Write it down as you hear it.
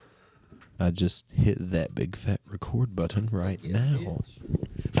I just hit that big fat record button right now.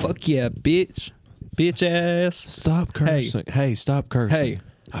 Bitch. Fuck yeah, bitch. Bitch ass. Stop cursing. Hey, stop cursing. Hey.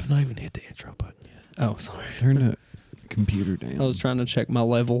 I've not even hit the intro button yet. Oh, sorry. Turn the computer down. I was trying to check my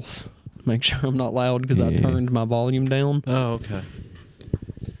levels. Make sure I'm not loud because I turned my volume down. Oh, okay.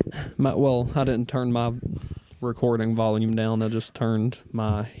 I didn't turn my recording volume down. I just turned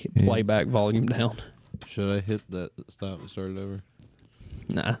my playback volume down. Should I hit that stop and start it over?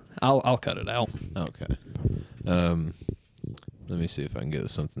 Nah, I'll cut it out. Okay. Let me see if I can get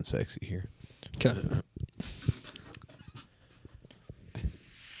something sexy here. Okay.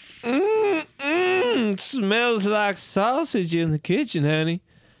 Smells like sausage in the kitchen, honey.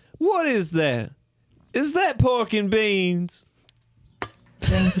 What is that? Is that pork and beans?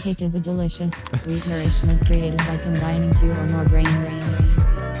 Grain cake is a delicious, sweet nourishment created by combining 2 or more grains.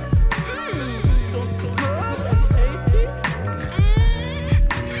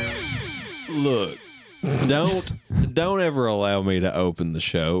 Look, don't ever allow me to open the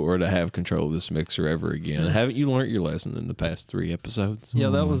show or to have control of this mixer ever again. Haven't you learned your lesson in the past 3 episodes? Yeah,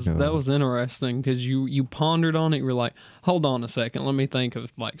 that was interesting because you pondered on it. You were like, hold on a second, let me think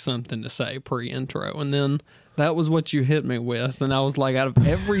of like something to say pre-intro, and then that was what you hit me with, and I was like, out of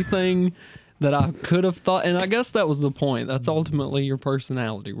everything that I could have thought, and I guess that was the point. That's ultimately your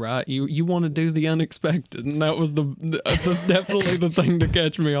personality, right? You want to do the unexpected, and that was definitely the thing to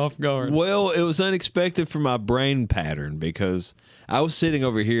catch me off guard. Well, it was unexpected for my brain pattern because I was sitting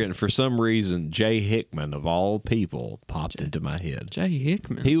over here, and for some reason, Jay Hickman, of all people, popped into my head. Jay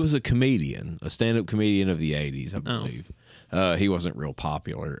Hickman? He was a comedian, a stand-up comedian of the 80s, I believe. He wasn't real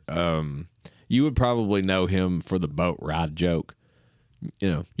popular. You would probably know him for the boat ride joke.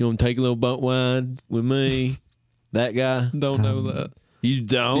 You know, you want to take a little boat ride with me? That guy? Don't know that. You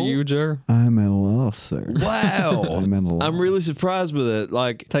don't? Do you, Jer? I'm at a loss, sir. Wow. I'm at a loss. I'm really surprised with it.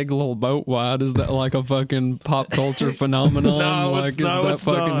 Like, take a little boat ride. Is that like a fucking pop culture phenomenon? No, like, it's is that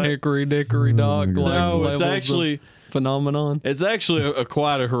fucking not. Hickory Dickory Dock? God. Like, no, it's levels of actually... phenomenon. It's actually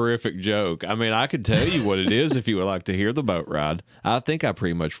quite a horrific joke. I mean, I could tell you what it is if you would like to hear the boat ride. I think I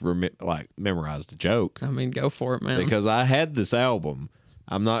pretty much memorized the joke. I mean, go for it, man. Because I had this album.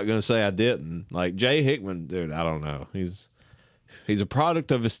 I'm not going to say I didn't. Like, Jay Hickman, dude, I don't know. He's a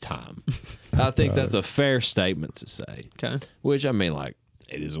product of his time. I think that's a fair statement to say. Okay. Which, I mean, like,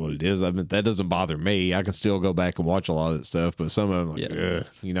 it is what it is. I mean, that doesn't bother me. I can still go back and watch a lot of that stuff, but some of them, like, ugh,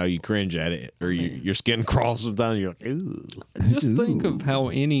 you know, you cringe at it, or your skin crawls sometimes. You're like, ooh. Just think of how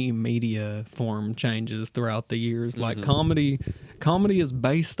any media form changes throughout the years. Like comedy is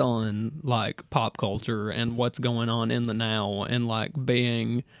based on like pop culture and what's going on in the now, and like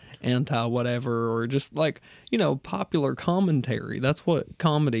being anti whatever, or just like, you know, popular commentary. That's what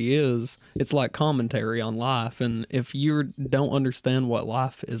comedy is. It's like commentary on life, and if you don't understand what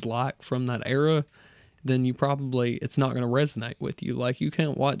life is like from that era, then it's not going to resonate with you. Like, you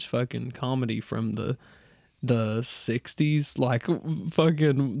can't watch fucking comedy from the 60s, like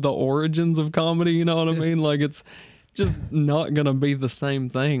fucking the origins of comedy, you know what I mean? Like, it's just not gonna be the same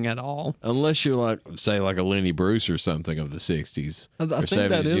thing at all, unless you're like, say, like a Lenny Bruce or something of the 60s I or think 70s.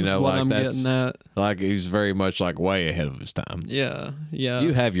 that is you know, what like I'm getting at. Like, he's very much like way ahead of his time. Yeah.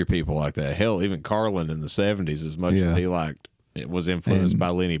 You have your people like that. Hell, even Carlin in the 70s, as much as he it was influenced by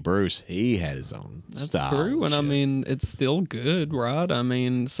Lenny Bruce, he had his own style. That's true, and I mean, it's still good, right? I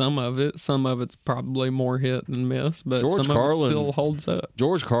mean, some of it's probably more hit than miss, but George some Carlin of it still holds up.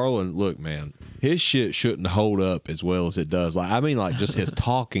 George Carlin, look, man, his shit shouldn't hold up as well as it does. Like, I mean, like, just his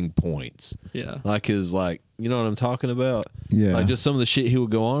talking points. Yeah. Like his, like, you know what I'm talking about? Yeah. Like, just some of the shit he would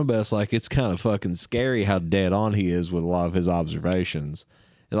go on about. It's like, it's kind of fucking scary how dead on he is with a lot of his observations.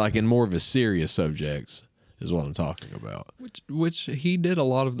 And like, in more of his serious subjects is what I'm talking about. Which he did a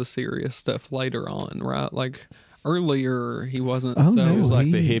lot of the serious stuff later on, right? Like, earlier he wasn't He was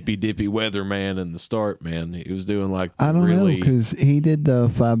like the hippy dippy weatherman in the start, man. He was doing like I don't know, because he did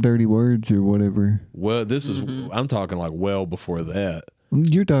the 5 dirty words or whatever. Well, this is I'm talking like well before that.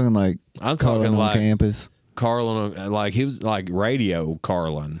 You're talking like I'm Carlin talking on like campus. Carlin, like he was like radio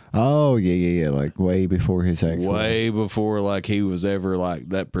Carlin. Oh yeah, like way before his actual. Way before like he was ever like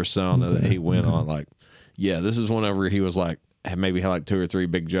that persona that he went on. Like, yeah, this is whenever he was like maybe had like 2 or 3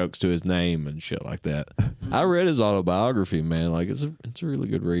 big jokes to his name and shit like that. I read his autobiography, man. Like, it's a really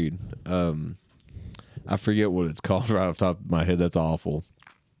good read. I forget what it's called right off the top of my head. That's awful.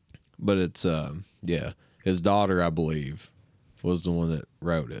 But it's his daughter, I believe, was the one that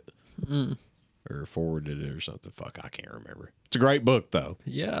wrote it or forwarded it or something. Fuck, I can't remember. It's a great book though.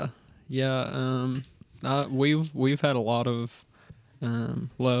 Yeah. We've had a lot of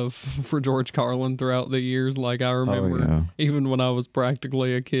love for George Carlin throughout the years. Like, I remember yeah. even when I was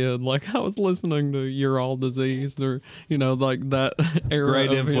practically a kid, like I was listening to You're All Diseased, or like that era.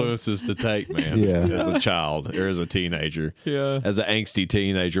 Great of him. influences to take, man. Yeah. As a child or as a teenager. Yeah. As an angsty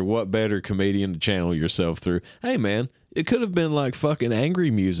teenager, what better comedian to channel yourself through? Hey, man, it could have been like fucking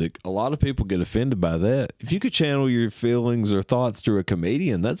angry music. A lot of people get offended by that. If you could channel your feelings or thoughts through a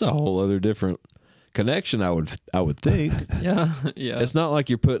comedian, that's a whole other different connection, I would think. Yeah. It's not like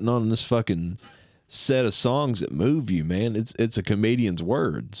you're putting on this fucking set of songs that move you, man. It's a comedian's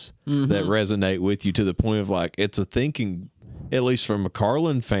words that resonate with you to the point of like it's a thinking. At least from a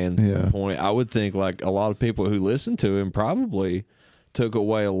Carlin fan point, I would think like a lot of people who listen to him probably took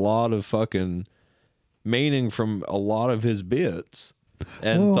away a lot of fucking meaning from a lot of his bits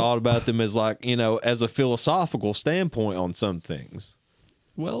and thought about them as like, as a philosophical standpoint on some things.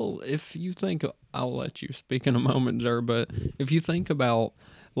 Well, if you think, I'll let you speak in a moment, Jer, but if you think about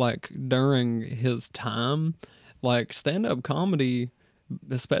like during his time, like stand-up comedy,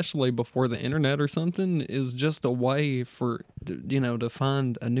 especially before the internet or something, is just a way for, to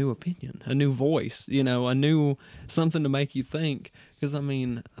find a new opinion, a new voice, a new something to make you think. Because, I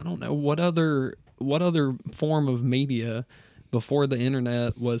mean, I don't know, what other form of media before the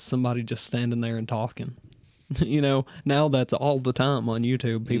internet was somebody just standing there and talking? Now that's all the time on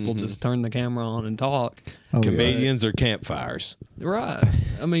YouTube. People just turn the camera on and talk. Comedians or campfires. Right.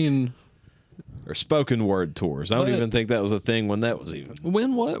 I mean... or spoken word tours. I don't even think that was a thing when that was even.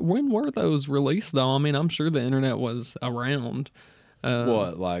 When were those released, though? I mean, I'm sure the internet was around.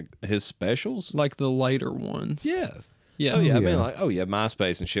 What, like his specials? Like the later ones. Yeah. Yeah. Oh, yeah. I mean, like,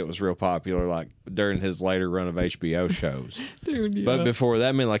 MySpace and shit was real popular, like, during his later run of HBO shows. Dude, yeah. But before that,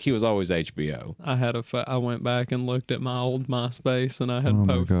 I mean, like, he was always HBO. I went back and looked at my old MySpace, and I had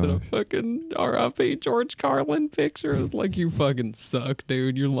posted a fucking R.I.P. George Carlin picture. I was like, you fucking suck,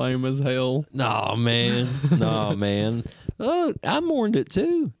 dude. You're lame as hell. No, man. Oh, I mourned it,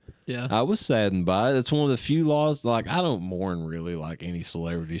 too. Yeah. I was saddened by it. It's one of the few loss. Like, I don't mourn really, like, any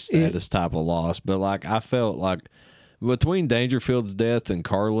celebrity status type of loss, but, like, I felt like between Dangerfield's death and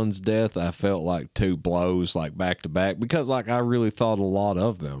Carlin's death, I felt like two blows, like back to back, because like I really thought a lot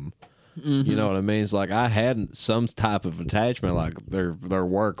of them. You know what I mean? It's like I had some type of attachment, like their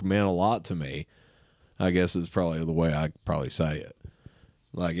work meant a lot to me. I guess is probably the way I probably say it.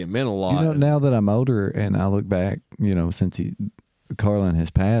 Like it meant a lot. Now that I'm older and I look back, since Carlin has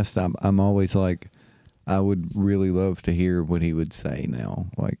passed, I'm always like, I would really love to hear what he would say now.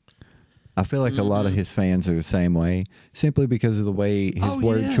 Like, I feel like a lot of his fans are the same way, simply because of the way his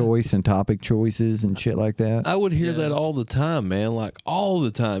word choice and topic choices and shit like that. I would hear that all the time, man. Like all the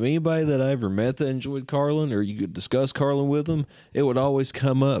time. Anybody that I ever met that enjoyed Carlin, or you could discuss Carlin with them, it would always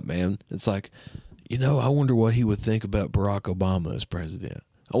come up, man. It's like, I wonder what he would think about Barack Obama as president.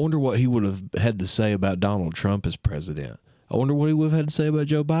 I wonder what he would have had to say about Donald Trump as president. I wonder what he would have had to say about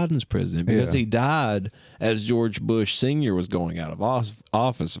Joe Biden as president, because he died as George Bush Sr. was going out of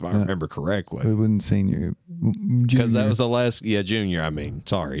office, if I remember correctly. It wasn't senior. Because that was the last, junior,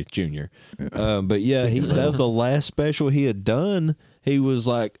 junior. But yeah, that was the last special he had done. He was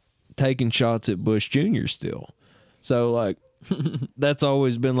like taking shots at Bush Jr. still. So like, that's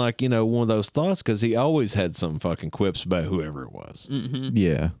always been like, one of those thoughts, because he always had some fucking quips about whoever it was.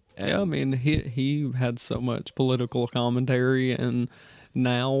 Yeah. Yeah, I mean, he had so much political commentary, and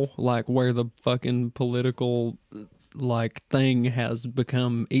now, like, where the fucking political, like, thing has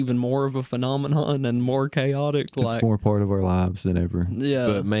become even more of a phenomenon and more chaotic. It's more part of our lives than ever. Yeah.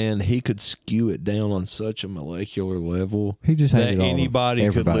 But, man, he could skew it down on such a molecular level he just that anybody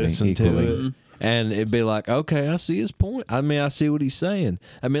could listen equally. to it. And it'd be like, okay, I see his point. I mean, I see what he's saying.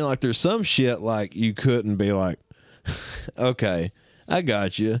 I mean, like, there's some shit, like, you couldn't be like, okay, I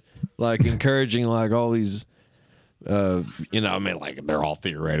got you. Like encouraging like all these, like they're all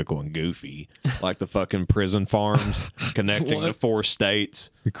theoretical and goofy. Like the fucking prison farms connecting the 4 states.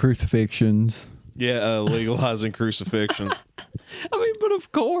 The crucifixions. Yeah, legalizing crucifixions. I mean, but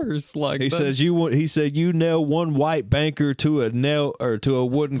of course, like he said, you nail one white banker to a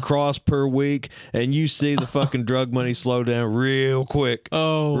wooden cross per week, and you see the fucking drug money slow down real quick.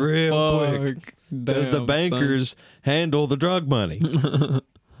 Oh, real quick. Because the bankers handle the drug money.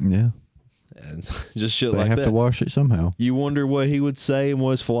 Yeah. And just shit they like that. They have to wash it somehow. You wonder what he would say and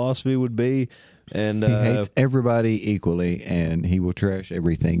what his philosophy would be. And He hates everybody equally, and he will trash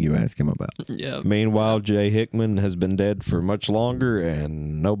everything you ask him about. Yeah. meanwhile, Jay Hickman has been dead for much longer,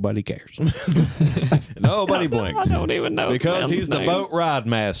 and nobody cares. Nobody blinks. I don't even know Because the he's the name. boat ride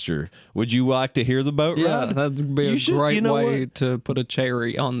master. Would you like to hear the boat Yeah, ride? that'd be You a should- great you know way what? to put a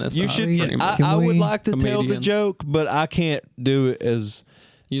cherry on this. You ice should. cream. I would we- like to tell the Comedian. joke, but I can't do it as.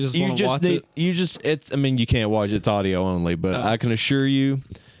 You just You want to just watch need. it. You just. It's. I mean, you can't watch. It's audio only, but Oh. I can assure you,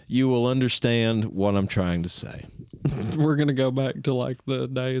 you will understand what I'm trying to say. We're gonna go back to like the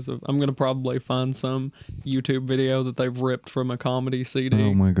days of. I'm gonna probably find some YouTube video that they've ripped from a comedy CD.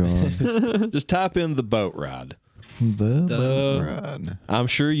 Oh my god. Just type in the boat ride. The The- boat ride. I'm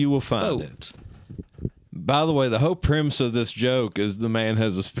sure you will find it. Boat. By the way, the whole premise of this joke is the man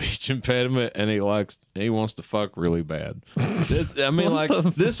has a speech impediment and he wants to fuck really bad.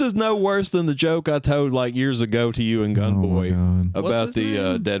 This is no worse than the joke I told like years ago to you and Gunboy God. about What's his the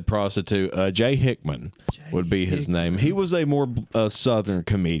name? dead prostitute. Jay Hickman would be his name. He was a more southern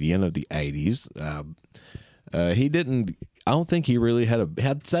comedian of the 80s. He didn't. I don't think he really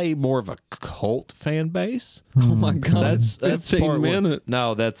had say more of a cult fan base. Oh my god! That's 15 part one. minutes.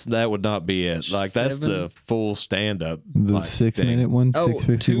 No, that would not be it. Like that's Seven. the full stand up. The like, 6 thing. minute one? Oh,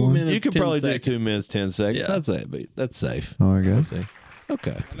 6:51? 2 minutes. You could 10 probably seconds. do 2 minutes 10 seconds. Yeah. That's it, but that's safe. Oh, I guess.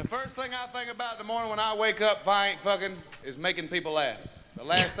 Okay. And the first thing I think about in the morning when I wake up, if I ain't fucking, is making people laugh. The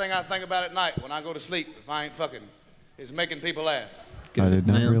last thing I think about at night when I go to sleep, if I ain't fucking, is making people laugh. I did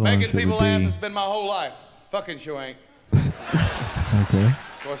not man. realize Making it people would laugh be... has been my whole life. Fucking sure ain't. Okay.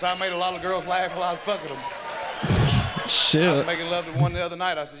 Of course, I made a lot of girls laugh while I was fucking them. I was Shit. making love to one the other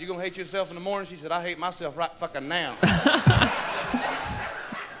night. I said, "You gonna hate yourself in the morning?" She said, "I hate myself right fucking now."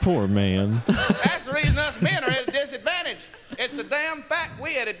 Poor man. That's the reason us men are at a disadvantage. It's a damn fact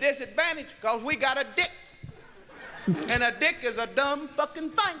we at a disadvantage because we got a dick. And a dick is a dumb fucking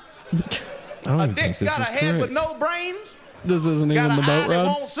thing. A dick's got a head with no brains, This isn't got even an the eye boat that ride.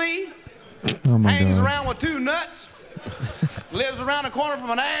 won't see, Oh my hangs god. around with two nuts, lives around the corner from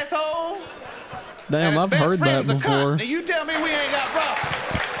an asshole, Damn, and his I've best heard that friend's a cunt. before. Now you tell me we ain't got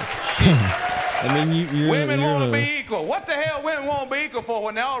problems. I mean, Women you're want to be equal. What the hell women want to be equal for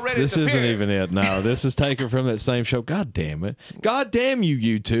when they're already This superior? isn't even it. No, this is taken from that same show. God damn it. God damn you,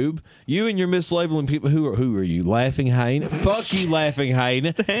 YouTube. You and your mislabeling people. Who are you? Laughing Hyena? Fuck you, Laughing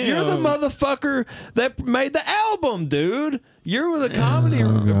Hyena. You're the motherfucker that made the album, dude. You're the comedy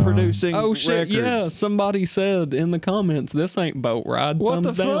producing Oh shit! records. Yeah, somebody said in the comments, "This ain't boat ride." What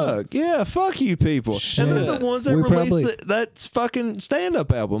Thumbs the down. fuck? Yeah, fuck you people. And they're the Shit. ones that We released probably- that fucking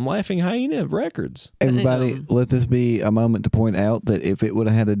stand-up album, Laughing Hyena Records. Everybody, Damn. let this be a moment to point out that if it would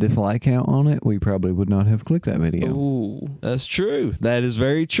have had a dislike count on it, we probably would not have clicked that video. Ooh, That's true. That is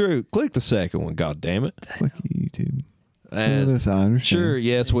very true. Click the second one, god damn it. Fuck you, YouTube. And That's I understand. sure,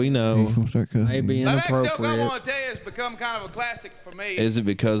 yes, we He's know. gonna start cussing. maybe The next joke I inappropriate. want to tell you has become kind of a classic for me. Is it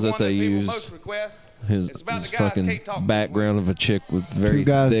because It's that one they people use most request. his It's about the guys fucking can't talk to background of a chick with very Two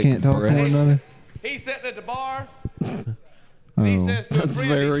guys thick can't talk to one breasts? another. He's sitting at the bar. And he Oh. says to a That's friend,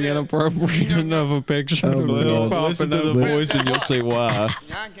 very he said, inappropriate enough a picture. Oh, of well, me Well, listen popping to the up. voice and you'll see why.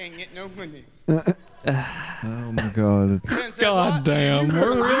 I can't get no money. Oh my god. Friend said, God "What?" damn,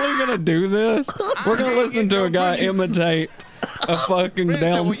 we're really gonna do this? We're gonna listen to a guy imitate a fucking Friend said,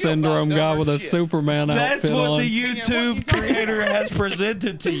 Down "Well, you're syndrome about guy dumb with a shit." Superman That's outfit what on. the YouTube creator has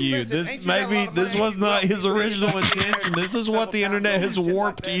presented to you. Listen, This ain't you got a maybe lot of this money? was not his You original want me to intention. This is what the internet has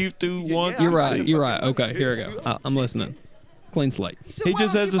warped you to want. You're right. You're right. Okay, here we go. I'm listening. Clean slate. said, He "Why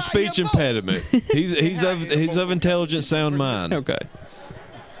just don't has you a buy speech your boat?" impediment. He's of intelligent, sound mind. Okay.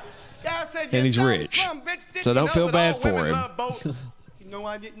 Guy said, And he's "You dumb rich. son of a bitch, didn't So you don't know feel that bad all for women him." love boats?" You know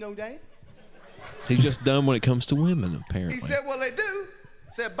I didn't know that. He's just dumb when it comes to women, He apparently. said, "Well, they do."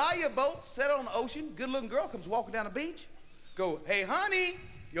 Said, "Buy your boat, set it on the ocean. Good-looking girl comes walking down the beach. Go, hey, honey,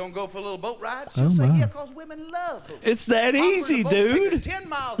 you want to go for a little boat ride?" She'll Oh, say, my. "Yeah, because women love boats." It's that Hop in the easy, boat, take her dude. 10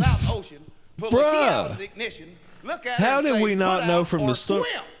 miles out the ocean, pull the key out of the ignition, look at her How and did say, we not "Put know out from or the start?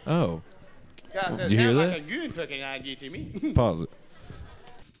 swim." Oh, Guy says, Did you hear "Sounds that? like a good fucking idea to me." pause it.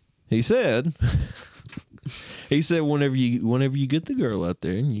 He said, whenever you get the girl out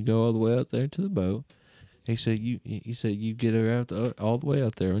there and you go all the way out there to the boat, he said you get her out all the way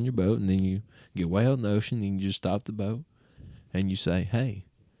out there on your boat, and then you get way out in the ocean, then you just stop the boat and you say, "Hey,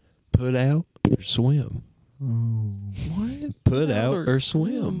 put out or swim." What? Put out or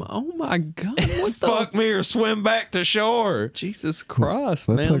swim? Oh my God! What the Fuck me or swim back to shore. Jesus Christ,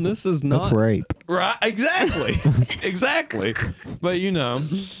 That's man! like- This is That's not. rape. Right, exactly. Exactly. But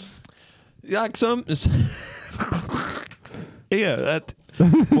like some yeah, that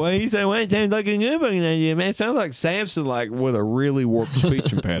Well, he said, well, it sounds like a good fucking idea, man. It sounds like Samson, like, with a really warped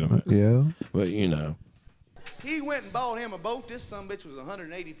speech impediment. Yeah. But, you know. He went and bought him a boat. This sumbitch was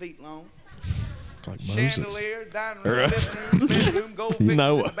 180 feet long. It's like Moses. Chandelier, dining room, living room, bedroom, gold fixtures in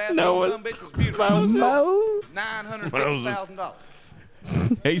the bathroom. Some bitch was beautiful. $950,000.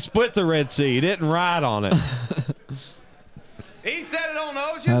 He split the Red Sea. He didn't ride on it. He set it on the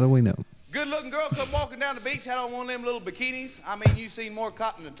ocean. How do we know? Good looking girl come walking down the beach, had on one of them little bikinis. I mean, you seen more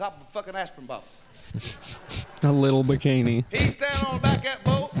cotton than the top of a fucking aspirin bottle. A little bikini. He's standing on the back of that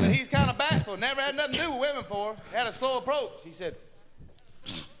boat, but he's kind of bashful. Never had nothing to do with women before. Had a slow approach. He said,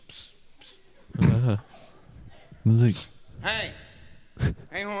 Music. hey,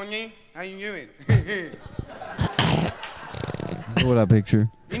 honey, how you doing? What I picture?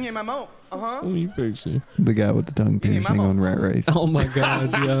 In your mamo. Uh-huh. What do you picture? The guy with the tongue piercing on Rat Race. Oh my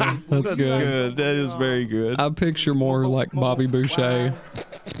God, yeah, that's good. Good. That is very good. I picture more like Bobby Boucher.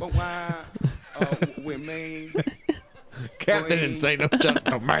 But why women? Captain didn't say no justice,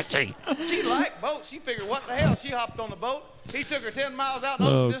 no mercy. She liked boats. She figured, what the hell? She hopped on the boat. He took her 10 miles out in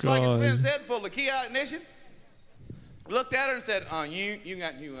the Oh, ocean, just like his God. friend said, pulled the key out ignition, looked at her and said, you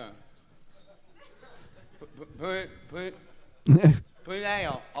got put it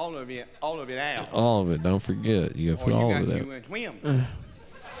out, all of it out. All of it. Don't forget. You got to Or put you all got of it you out. swim.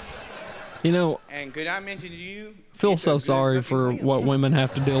 You know, And could I mention to you? feel it's a so good sorry looking for swim. what women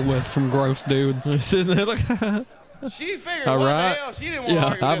have to deal with from gross dudes. Sitting there like, She figured, All what right. the hell? She didn't want Yeah, to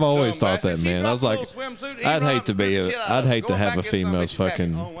argue with I've this always dumb thought that, bastard. She man. I was dropped like, a little swimsuit. He I'd run hate up to and be spit the a, shit out I'd of her. hate to Going have back a in some female's bitch's back.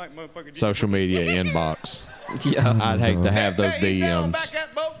 fucking Oh, white motherfucker, get social your- media inbox. Yeah. I'd hate to have those Hey, he's down back DMs.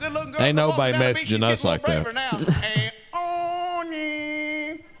 that boat, good-looking girl Ain't come nobody walking down the beach. messaging She's us getting like a little that. braver now. And, oh,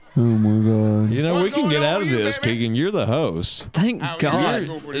 yeah. Oh my God. You know, we What's can going get on out of with you, this, baby? Keegan. You're the host. Thank How God.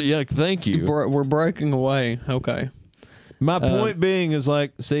 you- Yeah, thank you. We're breaking away. Okay. My point being is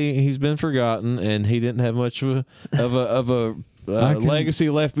like, see, he's been forgotten, and he didn't have much of a legacy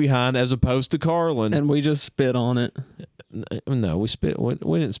left behind, as opposed to Carlin. And we just spit on it. No, we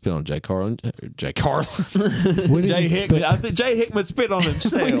didn't spit on Jay Carlin. Jay Carlin. We Jay didn't Hickman. I think Jay Hickman spit on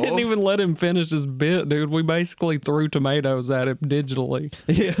himself. We didn't even let him finish his bit, dude. We basically threw tomatoes at him digitally.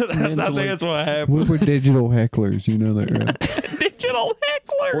 Yeah, I think Mentally. that's what happened. We were digital hecklers, you know that, right? Digital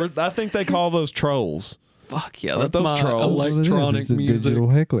hecklers. I think they call those trolls. Fuck yeah, Aren't that's those my trolls? electronic It's a music digital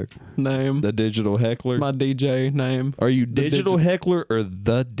heckler. name. The digital heckler. My DJ name. Are you digital heckler or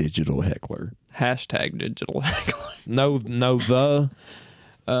the digital heckler? Hashtag digital heckler. No, the.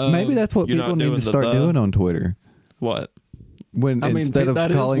 Maybe that's what You're people not need doing to the start the? doing on Twitter. What? When I mean, instead of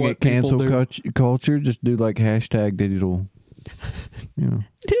that is calling what it cancel people culture, just do like hashtag digital. You know,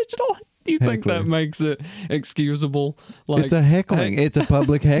 Digital? Do you think Heckler. that makes it excusable? Like, it's a heckling. hey, It's a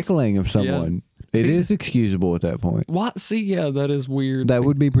public heckling of someone. It See- is excusable at that point. what? See, yeah, that is weird. That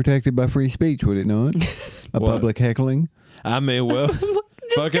would be protected by free speech, would it not? A What? public heckling. I mean, well, Just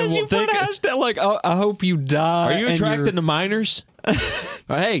fucking because you think. put a hashtag, like, oh, I hope you die. Are you and attracting you're- the minors?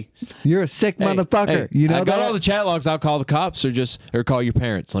 Hey, You're a sick hey, motherfucker. hey, You know I got that? all the chat logs. I'll call the cops or call your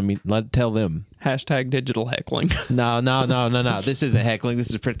parents. Tell them. Hashtag digital heckling. No. This isn't heckling. This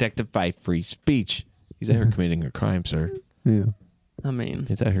is protected by free speech. He's out here committing a crime, sir. Yeah. I mean,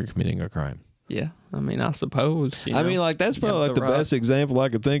 He's out here committing a crime. yeah. I mean, I suppose. You I know, mean, like, that's you have probably like the right. best example I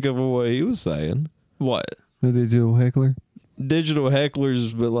could think of what he was saying. What? A digital heckler. Digital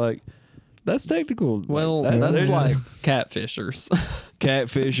hecklers, but like, that's technical. Well, That- that's they're like catfishers.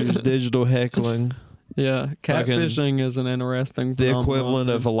 catfishers, digital heckling, Yeah, catfishing is an interesting the phenomenon. equivalent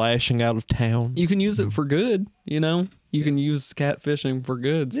of a lashing out of town. You can use it for good, you know? You can use catfishing for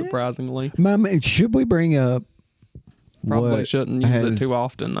good, surprisingly. Should we bring up? Probably what shouldn't use has- it too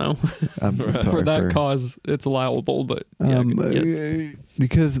often, though. I'm For sorry, that sir. cause, it's allowable, but yeah.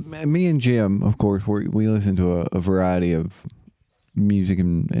 Because me and Jim, of course, we listen to a variety of music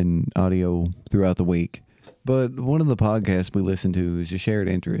and audio throughout the week. But one of the podcasts we listen to is a shared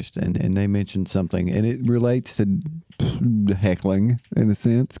interest, and they mentioned something, and it relates to heckling in a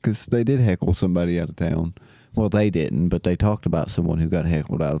sense, because they did heckle somebody out of town. Well, they didn't, but they talked about someone who got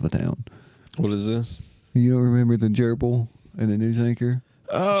heckled out of the town. What is this? You don't remember the gerbil and the news anchor?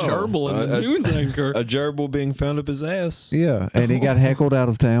 Oh, Gerbil and the news anchor. A gerbil being found up his ass. Yeah, and he got heckled out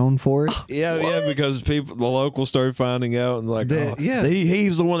of town for it. Yeah, because the locals started finding out and like, Yeah.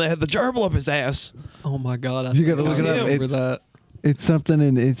 he's the one that had the gerbil up his ass. Oh my God. I You think gotta look I it up. remember It's- that. It's something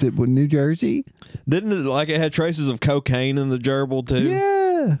in, is it New Jersey? Didn't it like it had traces of cocaine in the gerbil too?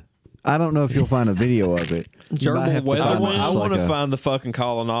 Yeah. I don't know if you'll find a video of it. You might Gerbil have to weather find one? I just want like to a- find the fucking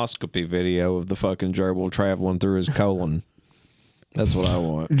colonoscopy video of the fucking gerbil traveling through his colon. That's what I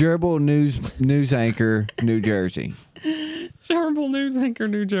want. Gerbil news anchor, New Jersey. Gerbil Gerbil news anchor,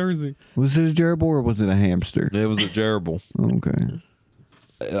 New Jersey. Was it a gerbil or was it a hamster? It was a gerbil. Okay.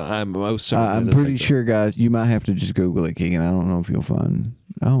 I'm most certain. I'm pretty sure, guys, you might have to just Google it, Keegan. I don't know if you'll find.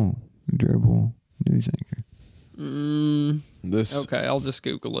 Oh, gerbil news anchor. This. Okay, I'll just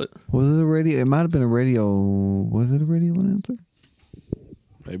Google it. Was it a radio? It might have been a radio. Was it a radio announcer?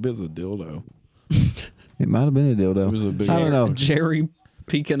 Maybe it's a dildo. It might have been a dildo. It was a big. I don't know. Jerry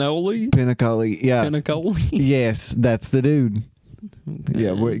Picanoli? Pinnacle. Yeah. Pinnacle? Yes, that's the dude. Okay.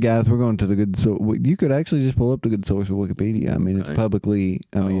 Yeah, guys, we're going to the good source. You could actually just pull up the good source of Wikipedia. I mean, it's publicly.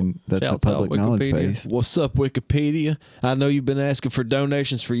 I mean, that's a shouts out public knowledge Wikipedia. base. What's up, Wikipedia? I know you've been asking for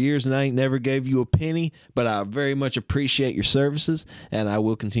donations for years, and I ain't never gave you a penny, but I very much appreciate your services, and I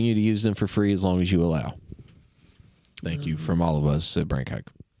will continue to use them for free as long as you allow. Thank you from all of us at Braincock.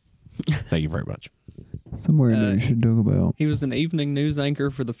 Thank you very much. Somewhere in there you should talk about. He was an evening news anchor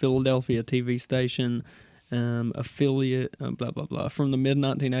for the Philadelphia TV station, affiliate, blah, blah, blah, from the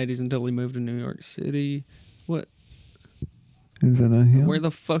mid-1980s until he moved to New York City. What? Is that not him? Where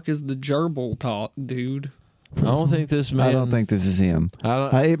the fuck is the gerbil talk, dude? I don't think this man. I don't think this is him. I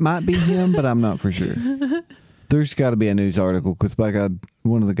don't, It might be him, but I'm not for sure. There's got to be a news article because, by God,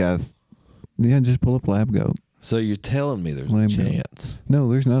 one of the guys. Yeah, just pull up Lab Goat. so you're telling me there's a Lame goat. chance? No,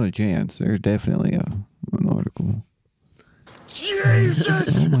 there's not a chance. There's definitely an article.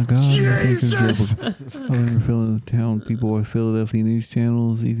 Jesus! Oh my God! Jesus! The town people with Philadelphia news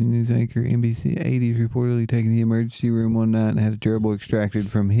channels, evening news anchor NBC 80s reportedly taken to the emergency room one night and had a gerbil extracted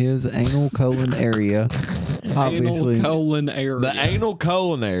from his anal colon area. Obviously, Anal colon area. The anal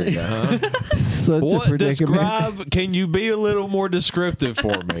colon area, huh? such a What? predicament. Describe. Can you be a little more descriptive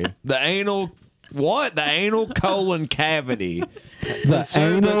for me? The anal. What? The anal colon cavity.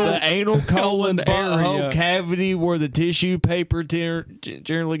 The anal colon butthole area. cavity where the tissue paper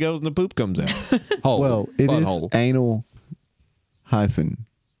generally goes and the poop comes out. Hole. Well, it is Butthole. anal hyphen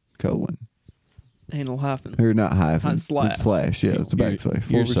colon. Anal hyphen. Or not hyphen. Slash. It's slash. Yeah, it's a backslash.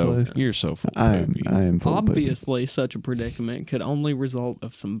 You're Forward slash. you're so full. I am full of poop. Obviously, such a predicament could only result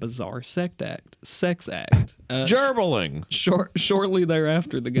of some bizarre sex act. Gerbiling. Shortly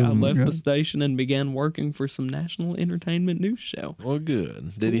thereafter, the guy left God. the station and began working for some national entertainment news show. Well,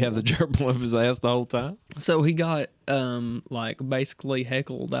 good. Did he have the gerbil up his ass the whole time? So he got like basically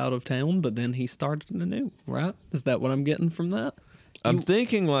heckled out of town, but then he started anew, right? Is that what I'm getting from that? I'm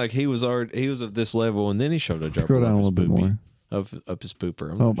thinking like he was of this level, and then he showed a Scroll gerbil down a of his little bit poopy. more. Of his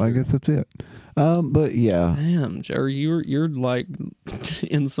pooper. I'm Oh, not sure. I guess that's it. But yeah. Damn, Jerry, you're like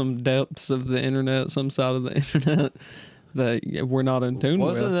in some depths of the internet, some side of the internet that we're not in tune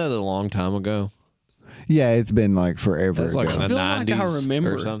Wasn't with. that a long time ago? Yeah, it's been like forever. That's like ago. in the feel like I 90s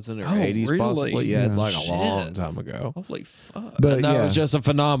remember. or something, or Oh, 80s really? possibly. Yeah, it's like a long Shit. time ago. Holy fuck. But No, yeah, it's just a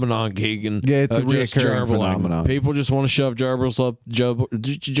phenomenon, Keegan. Yeah, it's a of just reoccurring gerbling. phenomenon. People just want to shove gerbils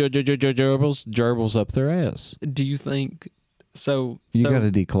up their ass. Do you think so? you so, got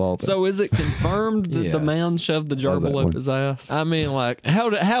to declaw that. So is it confirmed that Yeah. the man shoved the that gerbil one. up his ass? I mean, like, how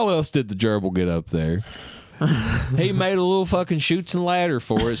else did the gerbil get up there? He made a little fucking chutes and ladder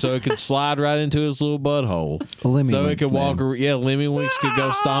for it so it could slide right into his little butthole. So it could walk. Yeah, Lemmy Winks could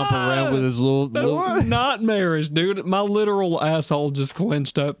go stomp around with his little. That's nightmarish, dude. My literal asshole just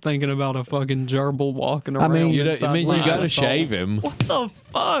clenched up thinking about a fucking gerbil walking around. mean, You inside you my gotta asshole. shave him. What the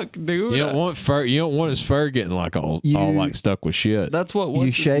fuck, dude? You don't want fur. You don't want his fur getting like all like stuck with shit. That's what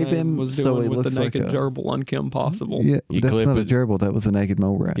You shave him was so doing he with the looks like naked a- gerbil on Kim Possible. Yeah, You that's clip not a it. gerbil. That was a naked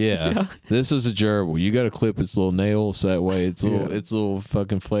mole rat. Yeah. This is a gerbil. You got to clip its little nails so that way its little Yeah. its little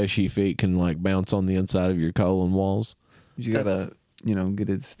fucking fleshy feet can like bounce on the inside of your colon walls. You gotta, get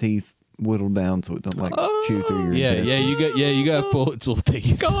its teeth whittled down so it don't like chew through your. Yeah, intestines. you got to pull its little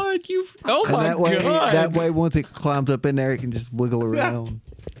teeth. God, you. Oh And my that god. way, once it climbs up in there, it can just wiggle around.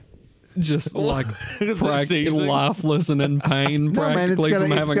 Just like seizing. lifeless and in pain, No, man, practically it's from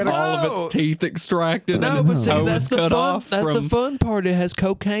gotta- having it's gotta- all of No. its teeth extracted No, and but its see, toes that's the cut fun. off. That's from the fun part. It has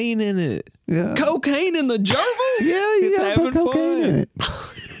cocaine in it. Yeah. cocaine in the gerbil. Yeah, you It's gotta put having cocaine in it.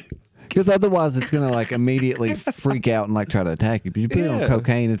 Because otherwise, it's gonna like immediately freak out and like try to attack you. But you put it on Yeah.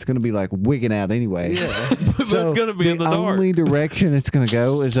 cocaine, it's gonna be like wigging out anyway. Yeah, but it's gonna be in the dark. only direction it's gonna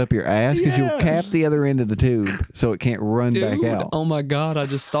go is up your ass because Yeah. you'll cap the other end of the tube so it can't run back Dude, out. oh my god! I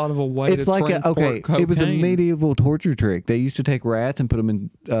just thought of a way It's to like transport cocaine. it was a medieval torture trick. They used to take rats and put them in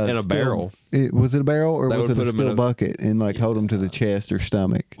a barrel. Was it a barrel or They was would it put a 'em in steel a- bucket and like hold them to the chest or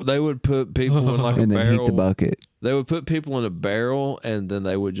stomach They would put people in like a and then heat barrel. the bucket? They would put people in a barrel, and then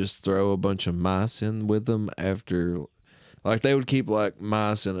they would just throw a bunch of mice in with them after. Like they would keep like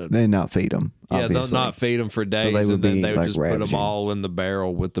mice in a. Then not feed them. Yeah, they'll not feed them for days, they would and then be, they would like, just put them ravaging. all in the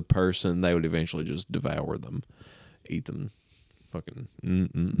barrel with the person. They would eventually just devour them, eat them. Fucking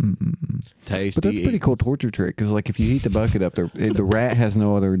tasty. But that's a pretty cool torture trick because, like, if you heat the bucket up, the rat has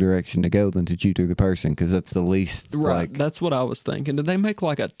no other direction to go than to chew through the person because that's the least. Right, Like, that's what I was thinking. Did they make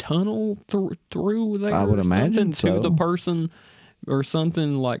like a tunnel through there? I would or imagine something to so. the person or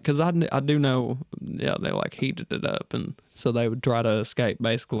something like. Because I do know, yeah, they like heated it up, and so they would try to escape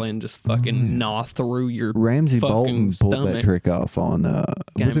basically and just fucking gnaw through your Ramsey fucking Bolton pulled stomach. that trick off on.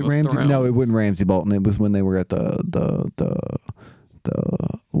 Game Was it of Ramsey? No, it Thrones. wasn't Ramsey Bolton. It was when they were at the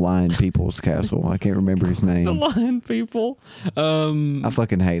Lion People's Castle. I can't remember his name. The lion people. I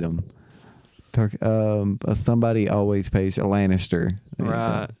fucking hate him. Somebody always pays a Lannister.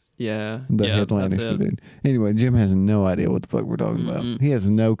 Right. Yeah. The yeah, head that's Lannister it. dude. Anyway, Jim has no idea what the fuck we're talking about. He has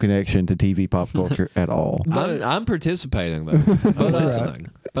no connection to TV pop culture at all. I'm participating though. I'm listening.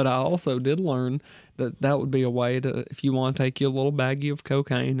 But I also did learn that would be a way to, if you want to take your little baggie of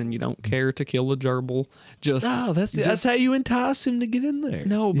cocaine and you don't care to kill a gerbil, just Oh, that's how you entice him to get in there.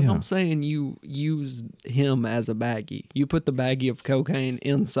 no. But Yeah. I'm saying you use him as a baggie. You put the baggie of cocaine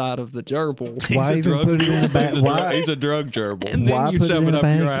inside of the gerbil. Why even put it in a bag? Why? He's a drug gerbil. And then Why you put it shove in it a up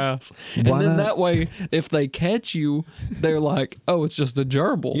your baggie? ass. And Why then not? that way, if they catch you, they're like, oh, it's just a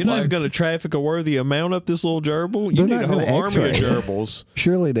gerbil. You're not even Like, going to traffic a worthy amount up this little gerbil. You They're need not a whole gonna army of X-ray. gerbils.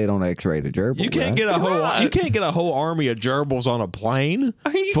 Surely they don't X-ray the gerbil. You can't right? get a whole. Right. You can't get a whole army of gerbils on a plane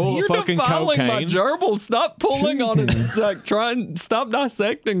full You're of fucking defiling my cocaine. gerbil. Stop pulling on it. Like, stop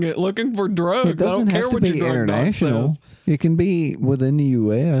dissecting it, looking for drugs. It I don't doesn't care have to what your be drug doc international. says. It can be within the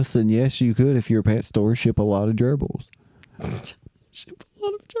U.S. And yes, you could if your pet store ship a lot of gerbils. Ship a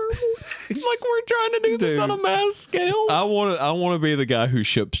lot of gerbils. It's like we're trying to do this on a Dude. mass scale. I want to be the guy who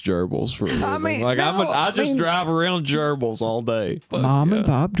ships gerbils for a living. mean, like no, I I just mean- drive around gerbils all day, Fuck Mom yeah. and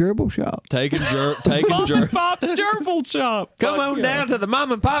Pop Gerbil Shop. taking Mom gerbils. and Pop's gerbil shop. Come Fuck on yeah. down to the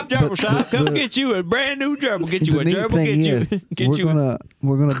mom and pop gerbil shop. Come the- get you a brand new gerbil. Get you The a neat gerbil. thing Get is, you.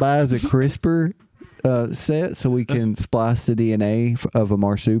 we're gonna buy as a CRISPR set so we can splice the DNA of a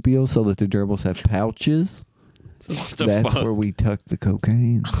marsupial so that the gerbils have pouches. the That's fuck? where we tuck the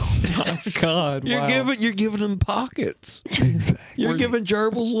cocaine. Oh, God. You're wow. giving them pockets. Exactly. You're giving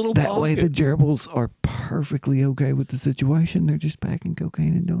gerbils little That pockets. way the gerbils are perfectly okay with the situation. They're just packing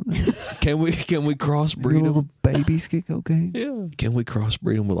cocaine and don't know. Can we Your crossbreed little them? babies get cocaine. Yeah. Can we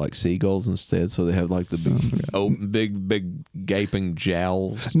crossbreed them with like seagulls instead, so they have like the big gaping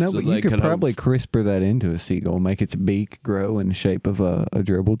jowls? No, so but they you could can probably CRISPR that into a seagull, make its beak grow in the shape of a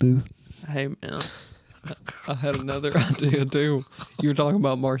gerbil tooth. Hey, man. I had another idea too. You were talking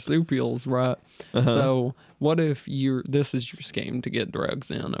about marsupials, right? So, what if this is your scheme to get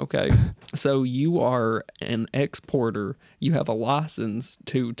drugs in, okay? So, you are an exporter. You have a license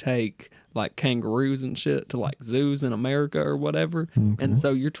to take like kangaroos and shit to like zoos in America or whatever. And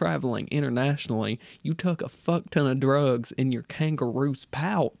so you're traveling internationally. You took a fuck ton of drugs in your kangaroo's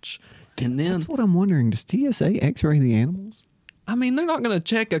pouch. And then That's what I'm wondering. Does TSA X-ray the animals? I mean, they're not going to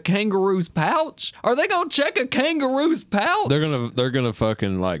check a kangaroo's pouch. Are they going to check a kangaroo's pouch? They're gonna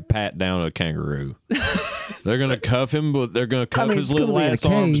fucking like pat down a kangaroo. They're gonna cuff him, but they're gonna cuff mean, his it's gonna little be in a ass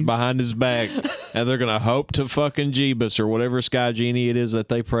arms cage. behind his back, and they're gonna hope to fucking Jeebus or whatever sky genie it is that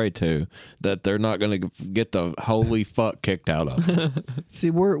they pray to that they're not gonna get the holy fuck kicked out of them. See,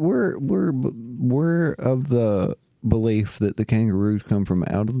 we're of the belief that the kangaroos come from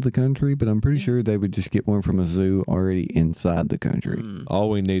out of the country, but I'm pretty sure they would just get one from a zoo already inside the country. All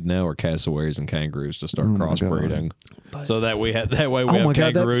we need now are cassowaries and kangaroos to start Oh my God. crossbreeding, so that way we Oh have my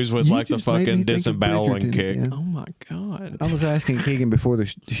God, kangaroos with you like the just made me fucking think of disemboweling Bridgerton kick. again. Oh my God. I was asking Keegan before the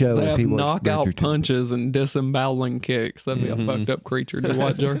show They if have he was knockout Bridgerton. punches and disemboweling kicks. That'd be a fucked up creature to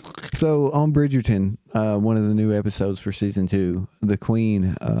watch. Jar. So on Bridgerton, one of the new episodes for season 2, the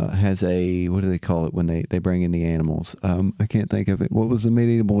Queen has a, what do they call it when they bring in the animals? I can't think of it. What was the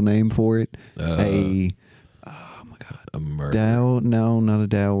medieval name for it? A murder. Dow? No, not a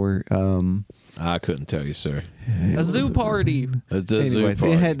dower. I couldn't tell you, sir. A zoo party. It's a zoo Anyways,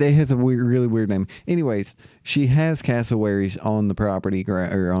 party. it has a really weird name. Anyways, she has cassowaries on the property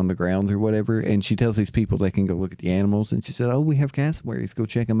or on the grounds or whatever, and she tells these people they can go look at the animals, and she said, "Oh, we have cassowaries. Go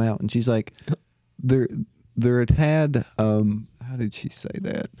check them out." And she's like, "They're a tad." How did she say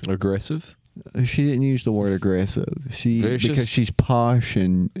that? Aggressive. She didn't use the word aggressive. Vicious? Because she's posh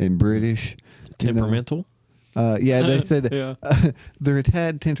and British. you know. Temperamental. Yeah, they said that. Yeah. They're a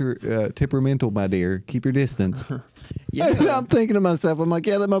tad temperamental, my dear. Keep your distance. Yeah. I'm thinking to myself, I'm like,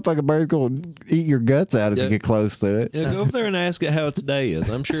 yeah, that motherfucking bird's going to eat your guts out if Yeah. you get close to it. Yeah, go up there and ask it how its day is.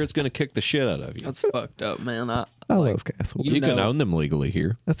 I'm sure it's going to kick the shit out of you. That's fucked up, man. I love castles. you You can know- own them legally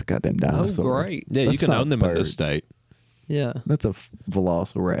here. That's a goddamn Oh, dinosaur. great. Yeah, That's you can not own them in bird. this state. Yeah. That's a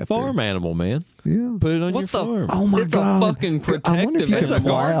velociraptor. Farm animal, man. Yeah. Put it on What your the- farm. Oh my It's god. a fucking I wonder if protective you It's could a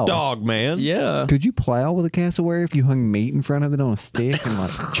animal. guard plow. dog, man. Yeah. Could you plow with a cassowary if you hung meat in front of it on a stick and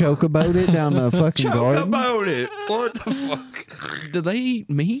like chokeabout it down the fucking Choke garden? about it. What the fuck? Do they eat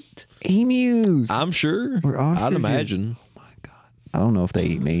meat? Emus. I'm sure. Or I'd ostriches. imagine. I don't know if they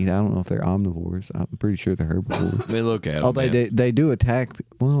eat meat. I don't know if they're omnivores. I'm pretty sure they're herbivores. I mean, look at them. Oh, they do attack.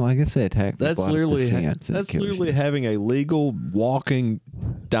 Well, I guess they attack. That's people out of literally defense and that's kills literally you. having a legal walking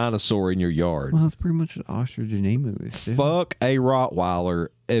dinosaur in your yard. Well, that's pretty much what ostrich and emu is. Dude. Fuck a Rottweiler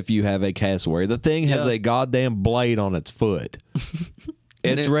if you have a cassowary. The thing has Yeah. a goddamn blade on its foot.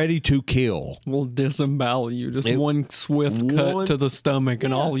 It's ready to kill. We'll disembowel you. Just It- one swift one- cut to the stomach,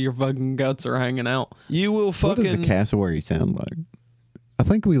 and all your fucking guts are hanging out. You will What does a fucking. cassowary sound like? I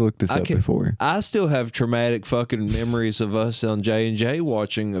think we looked this I up can't- before. I still have traumatic fucking memories of us on J&J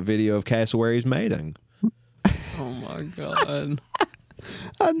watching a video of cassowaries mating. Oh my god.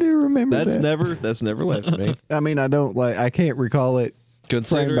 I do remember That's that. never left me. I mean, I can't recall it.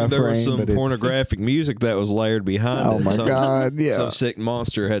 Considering Frame by there was frame, some but it's- pornographic music that was layered behind Oh it. my God, yeah. Some sick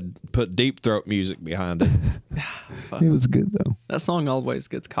monster had put Deepthroat music behind it. It was good though. That song always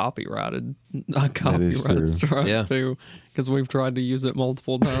gets copyrighted. Not is copyright true. struck Yeah. too, because we've tried to use it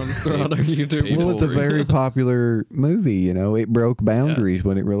multiple times throughout our YouTube. People Well, it's a read very popular movie. You know, it broke boundaries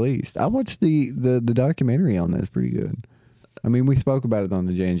when it released. I watched the documentary on that. It's pretty good. I mean, we spoke about it on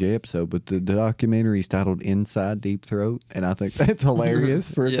the J&J episode, but the documentary is titled Inside Deepthroat, and I think that's hilarious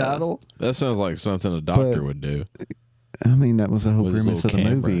for a Yeah. title. That sounds like something a doctor But- would do. I mean, that was the whole With his premise of the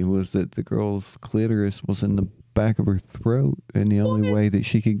little movie, camera. was that the girl's clitoris was in the back of her throat, and the only way that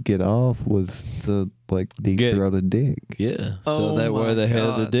she could get off was to, like, deep throat a dick. Yeah. Oh So that my way the head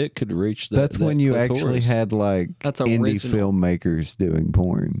of the God. dick could reach that. That's that when you clitoris. actually had, like, That's indie original. filmmakers doing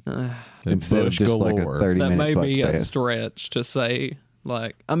porn. And Instead of bush just like a galore. 30-minute That may fuck be a fest. stretch to say.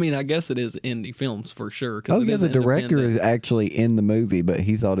 Like, I mean, I guess it is indie films for sure. 'Cause Oh it yeah, is the director is independent. actually in the movie, but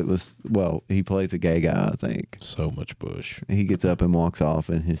he thought it was, well, he plays a gay guy, I think. So much bush. He gets up and walks off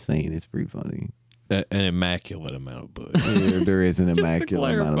in his scene. It's pretty funny. An immaculate amount of bush. There is an Just to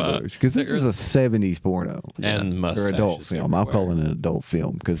immaculate amount clarify, of bush. Because this is a 70s porno. And Or mustaches adult film. I'll call it an adult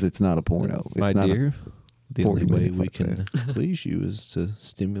film because it's not a porno. It's My not a- dear, the only 40 way minute we fuck can please you is to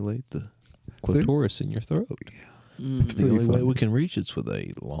stimulate the clitoris in your throat. Mm. The only Pretty way fun. we can reach it's with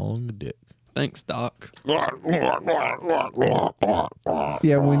a long dick. Thanks, Doc.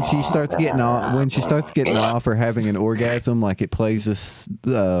 Yeah, when she starts getting off or having an orgasm, like it plays this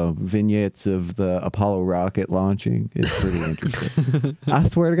vignettes of the Apollo rocket launching. It's pretty interesting. I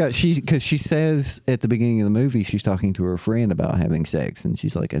swear to God, because she says at the beginning of the movie she's talking to her friend about having sex, and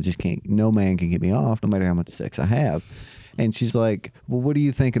she's like, "I just can't. No man can get me off, no matter how much sex I have." And she's like, "Well, what do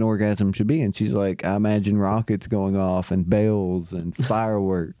you think an orgasm should be?" And she's like, "I imagine rockets going off and bells and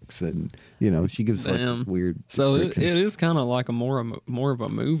fireworks, and she gives like Damn. this weird." So it description. is kind of like more of a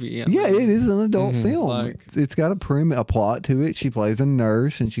movie. I Yeah, mean, it is an adult film. Like- It's got a plot to it. She plays a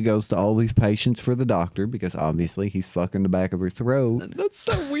nurse, and she goes to all these patients for the doctor because obviously he's fucking the back of her throat. That's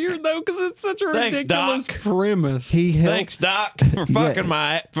so weird though, because it's such a Thanks, ridiculous Doc. premise. He helps. Thanks, Doc,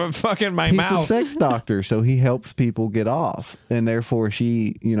 for fucking my He's mouth. a sex doctor, so he helps people get off, and therefore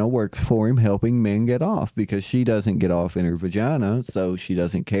she, works for him, helping men get off because she doesn't get off in her vagina, so she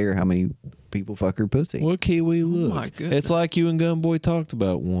doesn't care how many people fuck her pussy. Well, Kiwi, look. my goodness. It's like you and Gunboy talked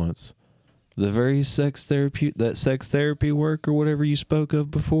about once. The very sex therapy work or whatever you spoke of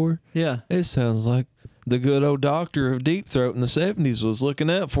before. Yeah. It sounds like the good old doctor of Deepthroat in the 70s was looking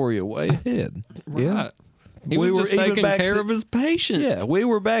out for you way ahead. Yeah. Right. He We was were just even taking back care then- of his patient. Yeah, we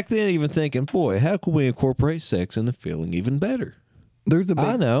were back then even thinking, boy, how can we incorporate sex in the feeling even better? There's a big,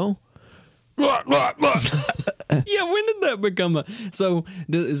 I know. Yeah, when did that become a? So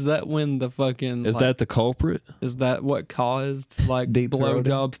is that when the fucking? Is that the culprit? Is that what caused like Deep throating?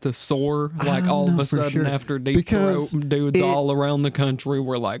 blowjobs to soar? Like don't all of know a for sudden sure. after deep Because throat, dudes it- all around the country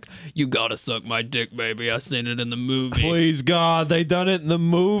were like, "You gotta suck my dick, baby. I seen it in the movie." Please God, they done it in the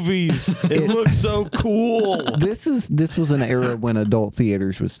movies. It looks so cool. This was an era when adult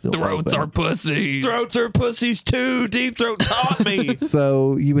theaters was still Throats open. are pussies. Throats are pussies too. Deepthroat taught me.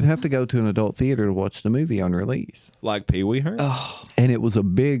 So you would have to go to an adult theater to watch the movie on release. Like Pee Wee Herman. And it was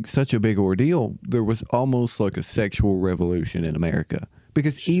such a big ordeal. There was almost like a sexual revolution in America.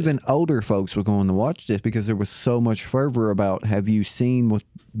 Because even older folks were going to watch this because there was so much fervor about, have you seen what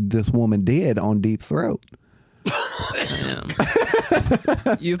this woman did on Deep Throat? Damn.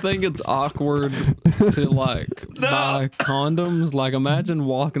 You think it's awkward to like buy condoms? Like, imagine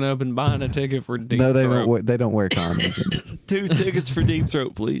walking up and buying a ticket for Deep No, they Throat. don't. They don't wear condoms. 2 tickets for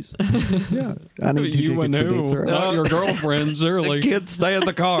Deepthroat, please. Yeah, I need 2 You and tickets for who? Deep Throat. Not your girlfriend, surely. The kids stay in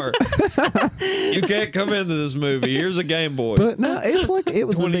the car. You can't come into this movie. Here's a Game Boy. But no, it's like it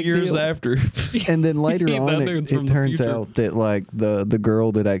was a 20 big years deal. after. And then later That on, dude's it from the turns future. out that like the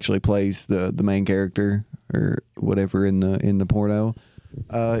girl that actually plays the main character or whatever in the porno,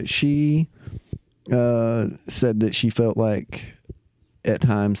 she said that she felt like at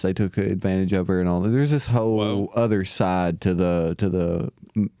times they took advantage of her and all that. There's this whole other side to the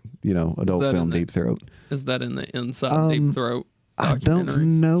adult that film in the- Deep Throat. Is that in the Inside Deep Throat I documentary?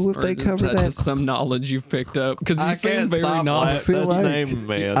 don't know if Or they is cover that that. just some knowledge you've picked up? Because you I seem can't very stop knowledgeable. feel that like- name,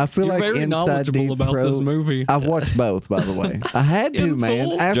 man. I feel You're like very inside knowledgeable Deep about Throat, this movie. I've watched both, by the way. I had to, In man.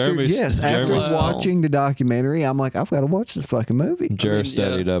 full? After Jeremy's watching the documentary, I'm like, I've got to watch this fucking movie. Jared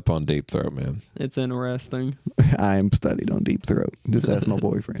studied up on Deep Throat, man. It's interesting. I am studied on Deep Throat. Just ask my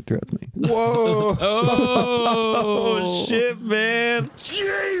boyfriend. Trust me. Whoa. Oh, shit, man.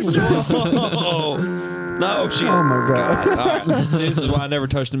 Jesus. No, shit. Oh my god. All right. This is why I never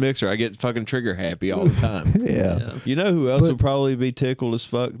touch the mixer. I get fucking trigger happy all the time. Yeah. You know who else would probably be tickled as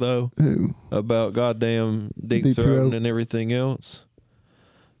fuck, though? Who? About goddamn Deep Deep Throat Throat. and everything else?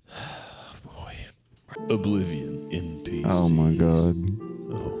 Boy. Oblivion NPCs. Oh my god.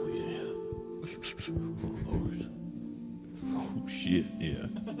 Oh, yeah. Oh, Lord. Oh, shit, yeah.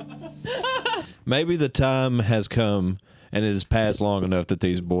 Maybe the time has come and it has passed long enough that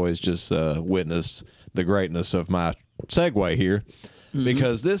these boys just witnessed the greatness of my segue here.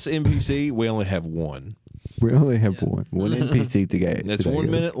 Because this NPC, we only have one. We only have one NPC to get. It's 1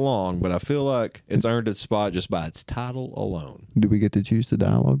 minute long, but I feel like it's earned its spot just by its title alone. Do we get to choose the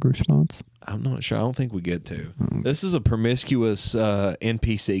dialogue response? I'm not sure. I don't think we get to. This is a promiscuous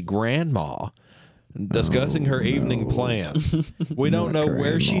NPC grandma discussing her evening plans. We don't know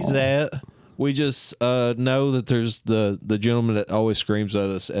where she's at. We just know that there's the gentleman that always screams at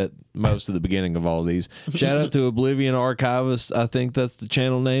us at most of the beginning of all these. Shout out to Oblivion Archivist. I think that's the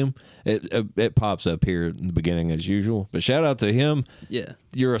channel name. It pops up here in the beginning as usual. But shout out to him. Yeah.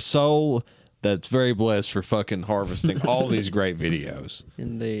 You're a soul that's very blessed for fucking harvesting all these great videos.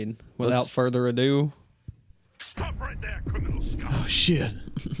 Indeed. Without Let's- further ado, Stop right there, criminal scum. Oh shit.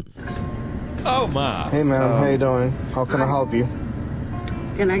 Oh my. Hey man, how you doing? How can I help you?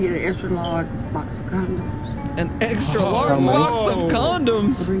 Can I get an extra large box of condoms? an extra large many? box of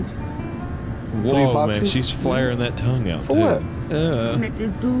condoms. 3. Whoa, man, boxes? she's flaring that tongue out For too. what? Met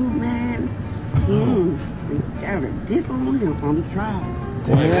this dude, man. Got a dick on him on trial.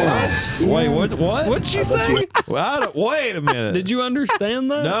 Damn. Wait, what? What'd she say? Well, wait a minute. Did you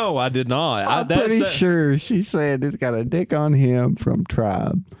understand that? No, I did not. I'm pretty sure she said it's got a dick on him from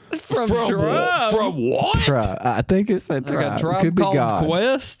Tribe. From Tribe. From what? Tribe. I think it said Like Tribe. a tribe Could be called God.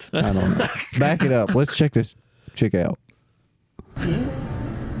 Quest. I don't know. Back it up. Let's check this chick out.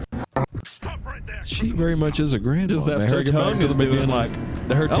 Stop right there. She very much is a grandma. Just have man. to Her take it back tongue to is the doing beginning. like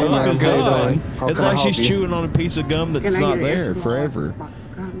her Oh tongue my is God. going. How It's can I like she's help you? chewing on a piece of gum that's Can I not get an there extra forever. large box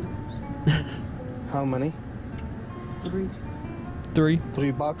of condoms? How many? 3. Three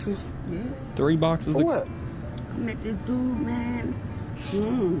 3 boxes? 3 boxes. For Of, what? Met this dude, man.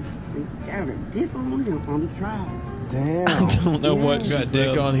 Got a dick on him on trial. Damn. I don't know what Got she a dick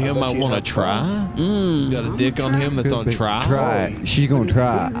said. on him. bet I you want to have try. He's got a dick on him that's Could on be- trial. Try. She's gonna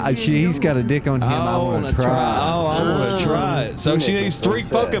try. He's got a dick on him. I want to try. Oh, I want to try it. So she Nigga, needs 3 what's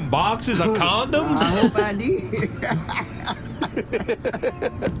that? fucking boxes of I condoms. hope I did.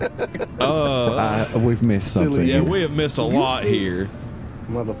 We've missed Silly. something. Yeah, we have missed a lot here.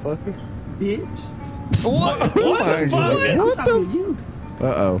 Motherfucker. Bitch. What? Oh What my the fuck? God. I'm talking to you.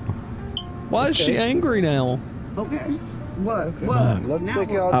 Uh-oh. Why is she angry now? Okay. What? What? Let's Now take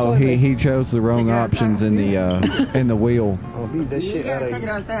it what? outside. Oh, he chose the wrong Take it options in the wheel. I'll beat that shit out of Take it you.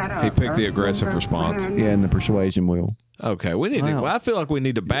 outside. He picked the aggressive response. Yeah, in the persuasion wheel. Okay, we need to. Wow. Well, I feel like we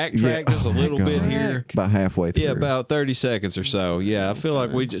need to backtrack Yeah. just a Oh my little bit God. here. About halfway through. Yeah, about 30 seconds or so. Yeah, I feel like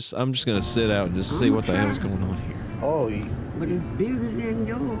I'm just gonna sit out and just see what the hell's going on here. Oh, But it's bigger than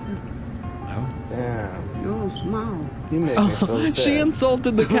yours. Oh, damn. Yours small. You make me feel sad. She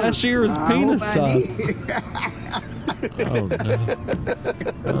insulted the cashier's I penis hope I size. did. oh no.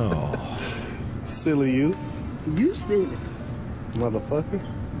 Oh. Silly you, You said it, motherfucker.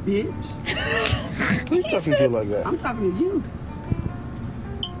 bitch. Who you talking to like that? I'm talking to you.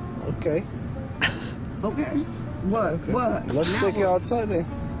 Okay. Okay. What? What? Let's Now take it what? outside then.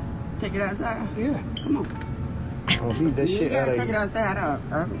 Take it outside. Yeah. Come on. I'll beat that You shit gotta out of take it you. outside.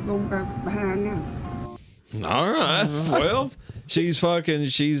 I'll go back behind now. All right. Well, she's fucking.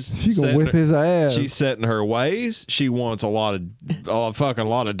 She's She gonna setting whip her- his ass. She's setting her ways. She wants a lot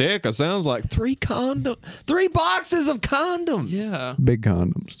of dick. It sounds like 3 boxes of condoms. Yeah. Big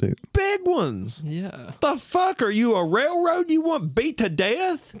condoms, dude. Big ones. Yeah. The fuck are you, a railroad? You want beat to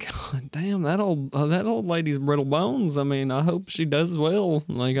death? God damn, that old lady's brittle bones. I mean, I hope she does well.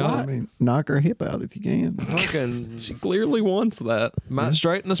 Like, I mean, knock her hip out if you can. Fucking she clearly wants that. might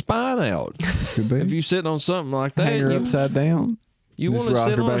straighten the spine out. Could be. If you sitting on something like that, Hang her upside down. you just want to rock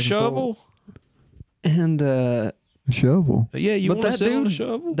sit her on a back and shovel? And Shovel. Yeah, you but want to that sit on a dude,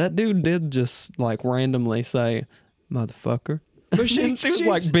 shovel? that dude did just like randomly say, "Motherfucker." But she was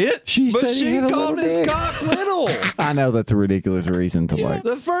like, "Bitch." She But said he she had a called little his dick. cock little. I know that's a ridiculous reason to like.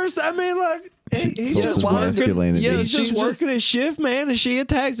 The first, I mean, like, he's So just masculine working. and He's deep. just working his shift, man, and she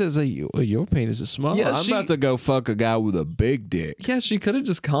attacks us. Like, your penis is small. Yeah, I'm about to go fuck a guy with a big dick. Yeah, she could have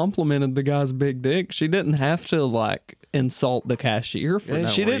just complimented the guy's big dick. She didn't have to like insult the cashier for Yeah, no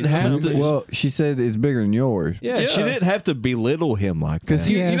she didn't reason. have I to- mean, Well, she said it's bigger than yours. Yeah, she Yeah. didn't have to belittle him like Because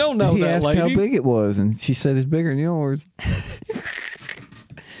that. You don't know he that asked how lady. big it was, and she said it's bigger than yours.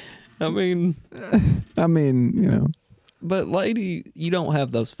 I mean, I mean, you know, but lady, you don't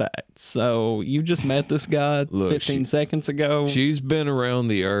have those facts. So you just met this guy Look, 15 seconds ago. She's been around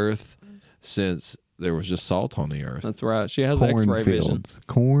the earth since there was just salt on the earth. That's right. She has X-ray vision.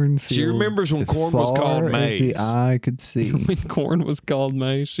 Cornfields. She remembers when as corn was called far as maize. the eye could see. When corn was called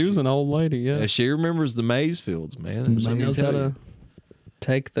maize, she was an old lady. Yeah, Yeah, she remembers the maize fields, man. she Let me knows tell how you. to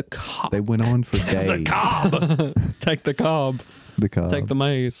take the cob. They went on for days. The cob. Take the cob. The cob. Take the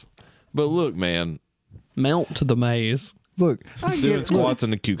maize. But look, man, Mount to the maize. Look, doing squats in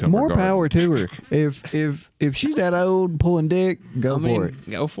the cucumber more garden. power to her. If she's that old pulling dick, go for it.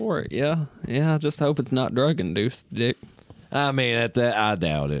 Go for it. Yeah, yeah. I just hope it's not drug induced, dick. I mean, at that, I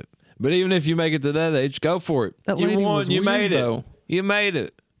doubt it. But even if you make it to that age, go for it. That you lady won. was You weird, made it. though. You made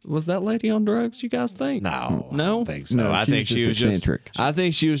it. Was that lady on drugs? You guys think? No, I No? don't think so. No, I think she was just. eccentric. I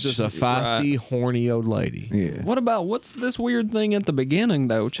think she was just a feisty, horny old lady. Yeah. What about what's this weird thing at the beginning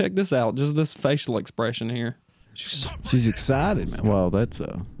though? Check this out. Just this facial expression here. She's excited, man. Well, that's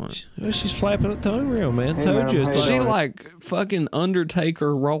Well, she's flapping the tongue around, man. Hey, Told man, you. hey, It's She man. like fucking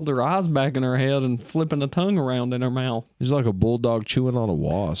Undertaker rolled her eyes back in her head and flipping the tongue around in her mouth. She's like a bulldog chewing on a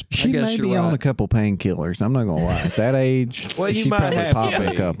wasp. she guess may you're be on right. a couple painkillers. I'm not gonna lie. At that age, Well, you she might probably have popping to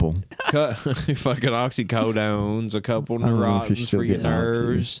a be. couple. Fucking oxycodones, a couple I don't know if she's neurotins still for your getting oxy.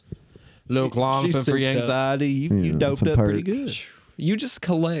 nerves, little She's clomping for your souped up. anxiety. You Yeah, doped some up pretty perks. good. You just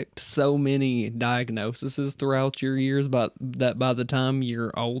collect so many diagnoses throughout your years, but that by the time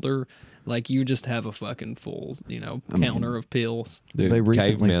you're older, like you just have a fucking full, counter of pills. Dude, They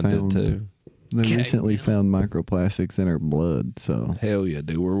recently cavemen found- did too. They recently found microplastics in her blood, so Hell yeah,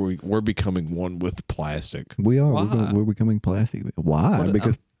 dude. We're becoming one with plastic. we are. Why? We're becoming plastic. Why? What-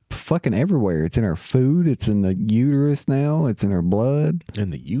 Because fucking everywhere. It's in our food. It's in the uterus now. It's in our blood.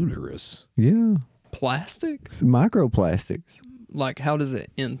 In the uterus. Yeah, Plastic? it's microplastics. Like, how does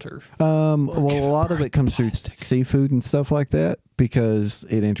it enter? Well, a lot of it comes through seafood and stuff like that because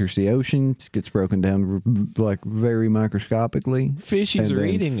it enters the ocean, gets broken down like very microscopically. Fishies and are then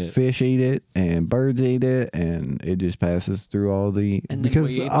eating it. Fish eat it, and birds eat it, and it just passes through all the And then because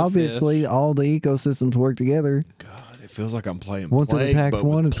we eat the obviously all the ecosystems work together. God, it feels like I'm playing Once Plague, it attacks but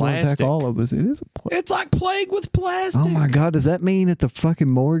one, with it's going to attack plastic. all of us. It is a plague. It's like Plague with plastic. Oh my God! Does that mean at the fucking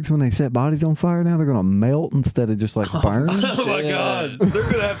morgues when they set bodies on fire now they're gonna melt instead of just like burn? Oh my God. They're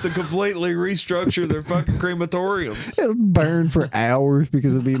going to have to completely restructure their fucking crematoriums. It'll burn for hours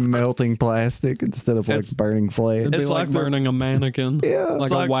because it'll be melting plastic instead of like It's- burning flesh. It'd be It's like, like they're- burning a mannequin. Yeah. Like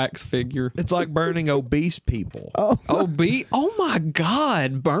It's a like- wax figure. It's like burning obese people. Oh, Oh my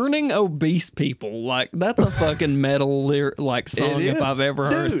God, burning obese people. Like, that's a fucking metal song It if is. I've ever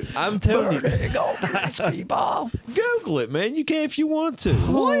heard. Dude, I'm telling you. Obese people. Google it, man. You can if you want to.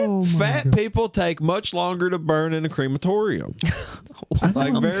 Oh, my Fat people take much longer to burn in a crematorium. Like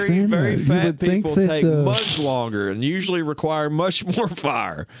very, understand very that. You fat would think people that, take much longer and usually require much more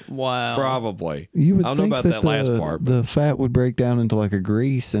fire. Wow. Probably. you would I don't know think about that that last part. But the fat would break down into like a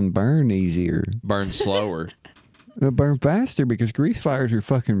grease and burn easier. burn slower. It'll burn faster because grease fires are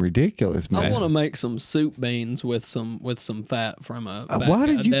fucking ridiculous, man. I want to make some soup beans with some fat from a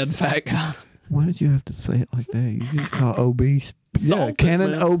dead fat guy. Why did you have to say it like that? You just call obese. Salt it, can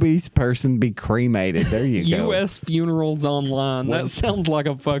an man. obese person be cremated? There you go. U.S. Funerals Online. That sounds like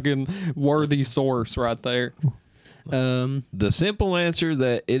a fucking worthy source right there. The simple answer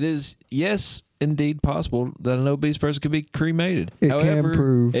that it is yes, indeed possible that an obese person could be cremated.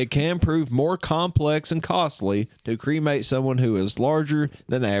 However, it can prove more complex and costly to cremate someone who is larger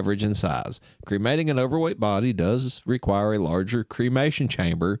than average in size. Cremating an overweight body does require a larger cremation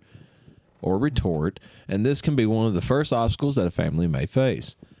chamber or retort, and this can be one of the first obstacles that a family may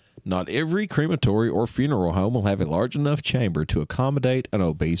face. Not every crematory or funeral home will have a large enough chamber to accommodate an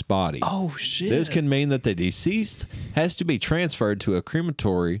obese body. Oh, shit. This can mean that the deceased has to be transferred to a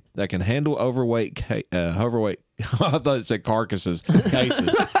crematory that can handle overweight. I thought it said carcasses.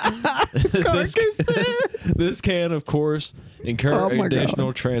 Cases. This can, of course, incur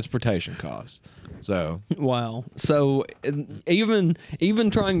additional transportation costs. So wow. So even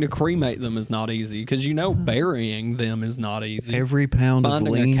trying to cremate them is not easy because burying them is not easy. Every pound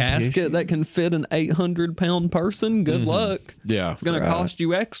Finding of lean a casket tissue. that can fit an 800-pound person. Good luck. Yeah, it's gonna cost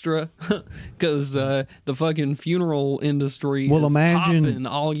you extra because the fucking funeral industry is popping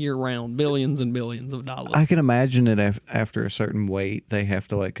all year round, billions and billions of dollars. I can imagine that after a certain weight, they have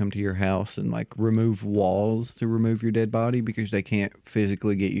to come to your house and remove walls to remove your dead body because they can't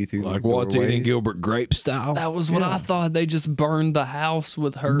physically get you through. Like what's eating Gilbert Grape style. That was what I thought. They just burned the house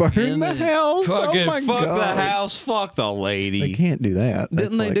with her. Burn the house. Fucking fuck the house. Fuck the lady. They can't do that.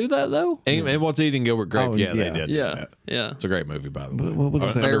 Didn't they do that though? And what's eating Gilbert Grape? They did. Yeah. It's a great movie, by the way. What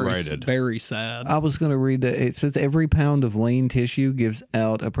was underrated. Very sad. I was going to read that. It says every pound of lean tissue gives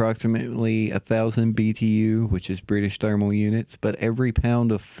out approximately 1,000 BTU, which is British thermal units, but every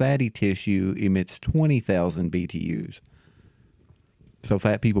pound of fatty tissue emits 20,000 BTUs. So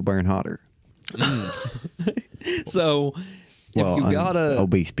fat people burn hotter. So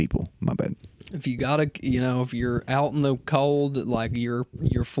obese people, my bad. If you gotta, if you're out in the cold, like your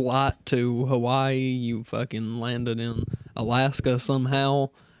flight to Hawaii, you fucking landed in Alaska somehow.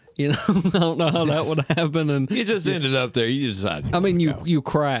 I don't know how that would happen, and you just ended up there. You decided. I mean, you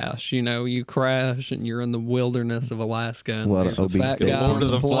crash. You crash, and you're in the wilderness of Alaska. And there's a fat guy Lord on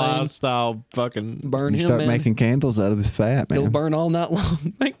of the plane. Flies style fucking burn him. Start making candles out of his fat, man. He'll burn all night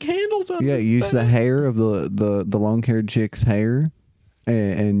long. Make candles out of his use fat. the hair of the long-haired chick's hair,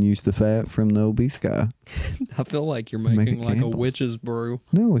 and use the fat from the obese guy. I feel like you're making like a witch's brew.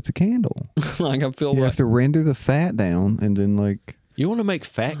 No, it's a candle. Like I feel you like have to render the fat down, and then You want to make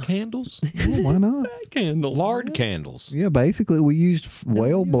fat candles? Well, why not? Candles. Lard candles. Yeah, basically we used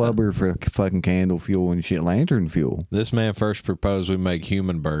whale blubber for fucking candle fuel and shit, lantern fuel. This man first proposed we make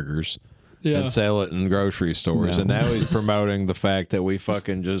human burgers and sell it in grocery stores, and now he's promoting the fact that we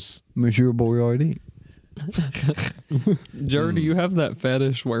fucking just Monsieur Boyardee. Jer, do you have that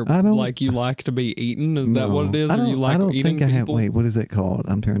fetish where you like to be eaten? Is that what it is? Or you like eating people? Wait, what is it called?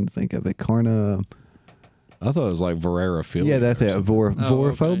 I'm trying to think of it. I thought it was like vorarephilia. Yeah, that's it.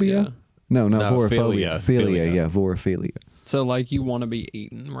 Vorophobia? Okay, yeah. No, philia. Philia, yeah, vorophilia. So you want to be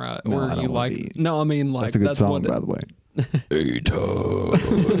eaten, right? No, or I don't you wanna be eaten. No, I mean That's a good song, by the way.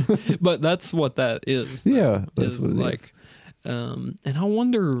 But that's what that is. Yeah, that's what it is. And I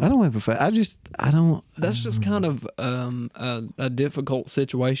wonder. I don't have I don't. That's just kind of a difficult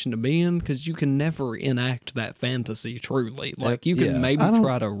situation to be in because you can never enact that fantasy truly. You can maybe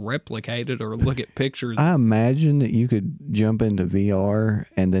try to replicate it or look at pictures. I imagine that you could jump into VR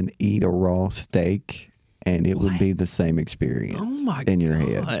and then eat a raw steak, and it would be the same experience. Oh my in your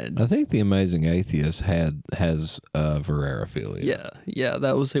head. I think the Amazing Atheist has vorarephilia. Yeah,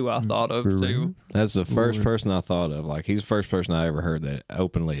 that was who I thought of too. That's the first person I thought of. He's the first person I ever heard that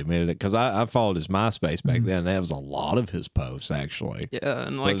openly admitted it because I followed his MySpace back then. And that was a lot of his posts actually. Yeah,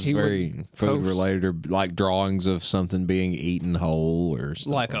 and was he very food related or drawings of something being eaten whole or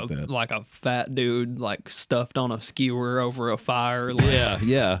stuff like that. Like a fat dude stuffed on a skewer over a fire.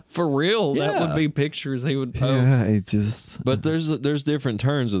 Yeah. For real, that would be pictures he would post. Yeah, it just. But there's different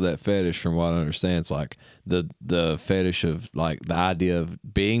turns of that fetish from what I understand. It's like the fetish of the idea of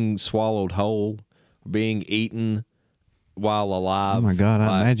being swallowed whole, being eaten while alive. Oh my God,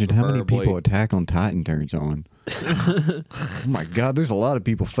 I imagine how many people Attack on Titan turns on. Oh my God, there's a lot of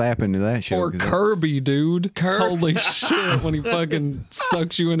people fapping to that show. Or Kirby, dude. Holy shit, when he fucking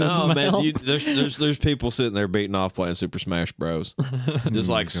sucks you in his mouth. Man, there's people sitting there beating off playing Super Smash Bros.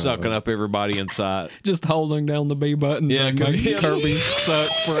 Just sucking up everybody inside. Just holding down the B button and making Kirby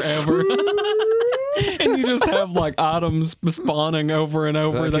suck forever. And you just have items spawning over and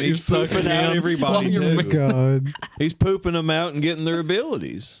over that he's sucking out everybody too. Oh my God. He's pooping them out and getting their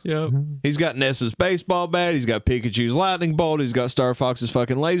abilities. Yep. He's got Ness's baseball bat. He's got Pikachu's lightning bolt. He's got Star Fox's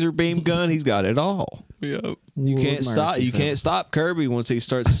fucking laser beam gun. He's got it all. Yep. You can't stop. You can't stop Kirby once he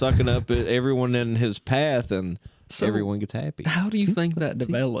starts sucking up everyone in his path and So, everyone gets happy. How do you think that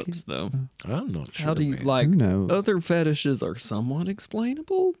develops, though? I'm not sure. How do you man. like? Who knows? Other fetishes are somewhat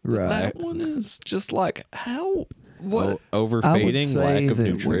explainable, but Right. that one is just like how. What? Overfeeding, lack of that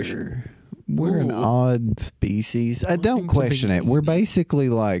nutrition. We're an Ooh. odd species. I Wanting don't to question be it. We're eaten. basically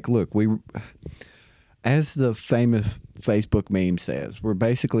like, look, as the famous Facebook meme says, we're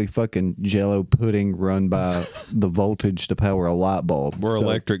basically fucking Jello pudding run by the voltage to power a light bulb. We're So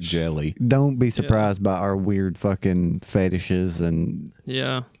electric jelly. Don't be surprised by our weird fucking fetishes and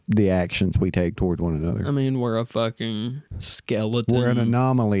Yeah, the actions we take toward one another. I mean we're a fucking skeleton. We're an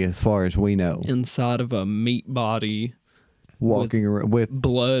anomaly as far as we know. inside of a meat body, Walking around with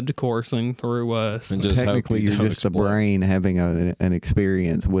blood coursing through us. And just hope technically, you you're don't just a explode. brain having an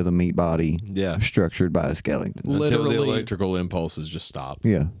experience with a meat body Yeah. structured by a skeleton. Until the Literally- electrical impulses just stop.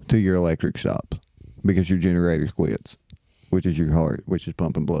 Yeah, till your electric stops because your generator quits, which is your heart, which is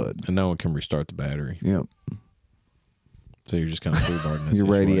pumping blood. And no one can restart the battery. Yep, So you're just kind of fooled in this your situation.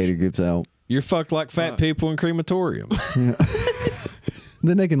 radiator gives out. You're fucked like fat people in crematorium.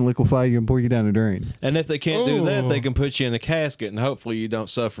 Then they can liquefy you and pour you down a drain. And if they can't do that, Oh. they can put you in a casket, and hopefully you don't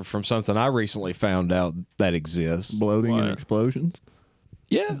suffer from something I recently found out that exists. Bloating and What? explosions.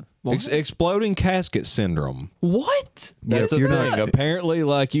 Yeah. What? Exploding casket syndrome. What? That's if a you're thing. not- Apparently,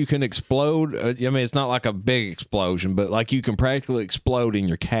 like, you can explode. I mean, it's not like a big explosion, but like you can practically explode in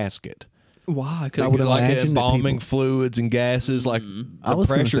your casket. Why? I Could would Like imagine that embalming people- fluids and gases, like I the was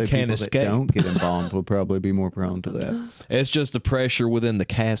gonna pressure say can't people that escape. don't get embalmed will probably be more prone to that. It's just the pressure within the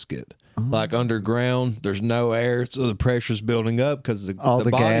casket. Like underground, there's no air, so the pressure's building up because All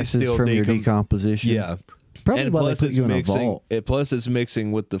the body's gases still from your decom- decomposition. Yeah. Probably And why they plus put it's you in a mixing. vault. Plus it's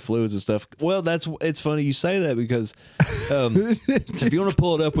mixing with the fluids and stuff. Well, it's funny you say that because if you want to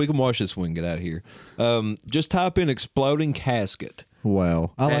pull it up, we can watch this one. Get out of here. Just type in exploding casket. Wow,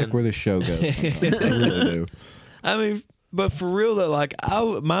 I like And- where the show goes. Sometimes. I really do. I mean, but for real though, like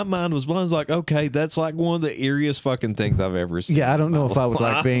my mind was like, okay, that's like one of the eeriest fucking things I've ever seen. Yeah, I don't know if I would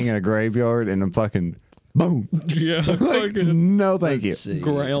like being in a graveyard and I'm fucking boom. yeah, Like, fucking no, thank you. Let's see.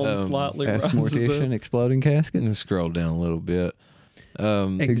 ground slightly Ask rises mortician, up. exploding casket. Let's scroll down a little bit.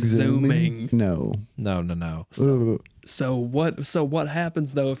 Exhuming. No. No. Ugh. So what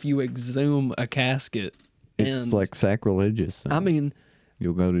happens though if you exhume a casket? It's And like sacrilegious. I mean,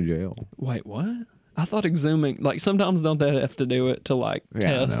 You'll go to jail. wait, what? I thought exhuming, like sometimes don't they have to do it to like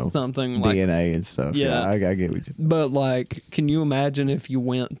Yeah, I know. test something like, DNA and stuff. Yeah. I get what you. but like, can you imagine if you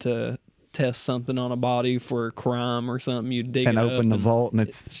went to test something on a body for a crime or something, you dig And it open up the vault and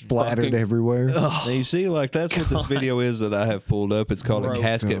it's splattered fucking- everywhere. Now you see, like that's what this video is that I have pulled up. It's called Gross. a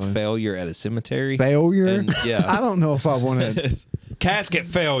casket God. failure at a cemetery. Failure? And, yeah. I don't know if I want to. Casket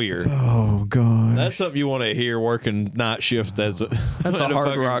failure. Oh, God. That's something you want to hear working night shift as a, That's at a hard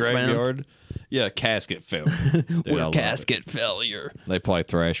fucking rock band. graveyard. Yeah, casket failure. Dude, I We're love casket failure. it. They play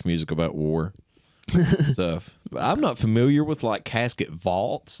thrash music about war stuff. But I'm not familiar with like casket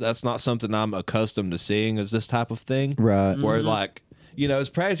vaults. That's not something I'm accustomed to seeing as this type of thing. Right. Where like it's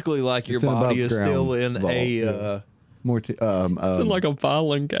practically like your It's an body is above still ground in vault, a yeah. More to, It's in like a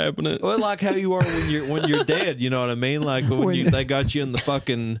filing cabinet. well, like how you are when you're dead. You know what I mean? Like when they got you in the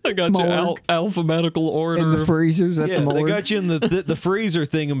fucking I got you Morgue. alphabetical order. in the freezers at yeah. the They morgue. got you in the freezer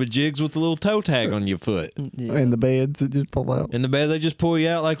thingamajigs with the little toe tag on your foot. And the beds that just pull out. In the bed, they just pull you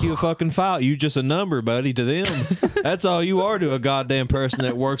out like you a fucking file. You just a number, buddy, to them. That's all you are to a goddamn person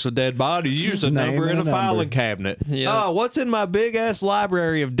that works with dead bodies. You're just a Name number in and a a filing number. cabinet. Yeah. Oh, what's in my big ass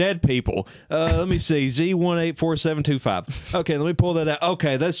library of dead people? Let me see. Z184725. Okay, let me pull that out.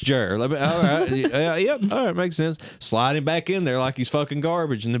 Okay, that's Jer. All right. Yep. All right, makes sense. Slide him back in there like he's fucking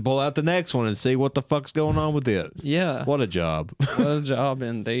garbage and then pull out the next one and see what the fuck's going on with it. Yeah. What a job. What a job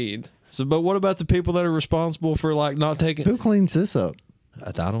indeed. So, but what about the people that are responsible for like not taking? Who cleans this up?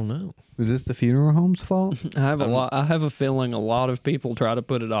 I don't know. Is this the funeral home's fault? I have a feeling a lot of people try to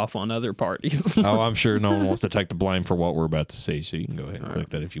put it off on other parties. Oh, I'm sure no one wants to take the blame for what we're about to see, so you can go ahead and click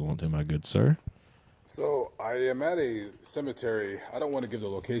that if you want to, my good sir. So I am at a cemetery. I don't want to give the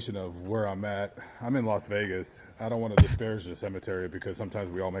location of where I'm at. I'm in Las Vegas. I don't want to disparage the cemetery because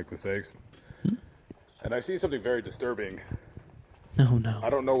sometimes we all make mistakes. And I see something very disturbing. Oh no. I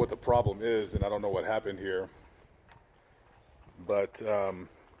don't know what the problem is, and I don't know what happened here. But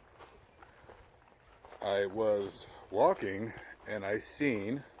I was walking, and I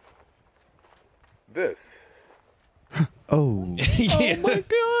seen this. Oh. Yeah. Oh my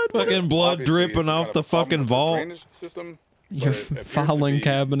god. Fucking blood Obviously, dripping some off kind the of problem fucking with the vault. drainage system, but Your it appears to filing be,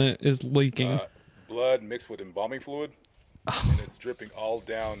 cabinet is leaking. blood mixed with embalming fluid, and it's dripping all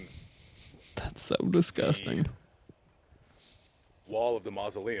down That's so disgusting. wall of the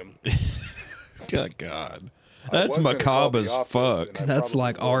mausoleum. Good God. That's macabre as fuck. That's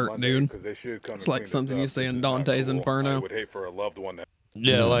like art, dude. It's like something you see in Dante's Inferno. I would hate for a loved one to...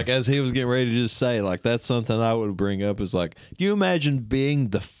 Yeah, like as he was getting ready to just say, like that's something I would bring up is like, do you imagine being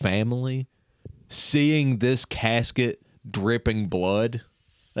the family, seeing this casket dripping blood?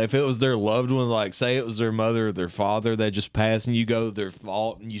 If it was their loved one, like say it was their mother or their father that just passed, and you go to their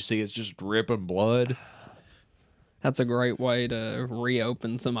vault and you see it's just dripping blood. That's a great way to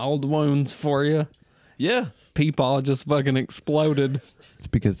reopen some old wounds for you. Yeah. Peepaw just fucking exploded. It's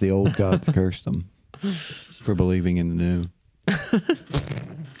because the old gods cursed them for believing in the new.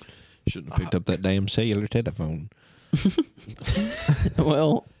 Shouldn't have picked up that damn cellular telephone.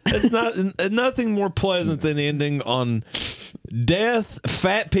 Well, it's nothing more pleasant than ending on death,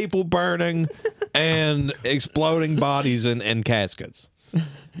 fat people burning, and exploding bodies in caskets.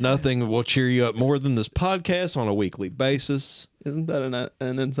 Nothing will cheer you up more than this podcast on a weekly basis. Isn't that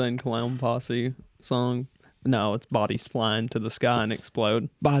an Insane Clown Posse song? No, it's bodies flying to the sky and explode.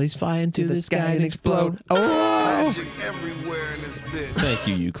 Bodies flying to the sky and explode. Oh! Magic everywhere in this bitch. Thank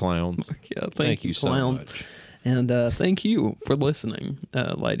you, you clowns. Yeah, thank you, clown. So much. And thank you for listening,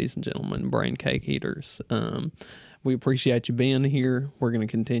 ladies and gentlemen, brain cake eaters. We appreciate you being here. We're going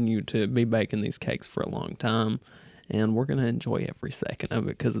to continue to be baking these cakes for a long time. And we're going to enjoy every second of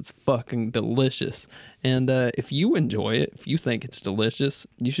it because it's fucking delicious. And if you enjoy it, if you think it's delicious,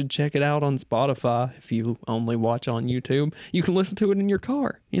 you should check it out on Spotify. If you only watch on YouTube, you can listen to it in your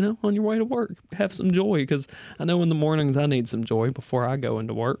car, on your way to work. Have some joy because I know in the mornings I need some joy before I go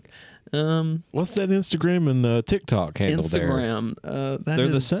into work. What's that Instagram and TikTok handle Instagram, there? They're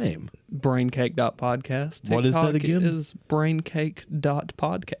the same. Braincake.podcast. What is that again? It is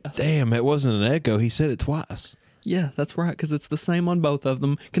braincake.podcast. Damn, it wasn't an echo. He said it twice. Yeah, that's right, because it's the same on both of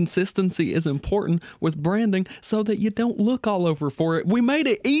them. Consistency is important with branding so that you don't look all over for it. We made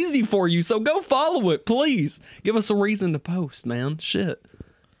it easy for you, so go follow it, please. Give us a reason to post, man. Shit.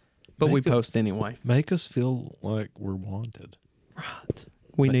 But we post anyway. Make us feel like we're wanted. Right.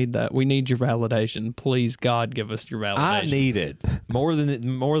 We need that. We need your validation. Please, God, give us your validation. I need it more than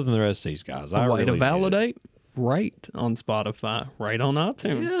the rest of these guys. I way really to validate, rate on Spotify, rate on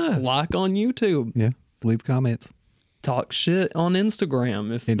iTunes, like on YouTube. Yeah. Leave comments. Talk shit on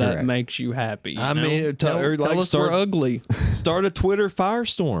Instagram if that makes you happy. I mean, tell us we're ugly. Start a Twitter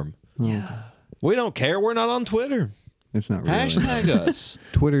firestorm. Yeah. We don't care. We're not on Twitter. It's not really. Hashtag us.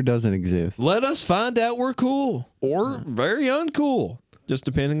 Twitter doesn't exist. Let us find out we're cool or very uncool, just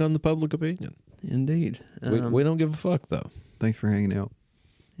depending on the public opinion. Indeed. We don't give a fuck, though. Thanks for hanging out.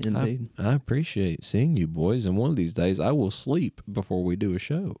 Indeed. I appreciate seeing you boys, and one of these days I will sleep before we do a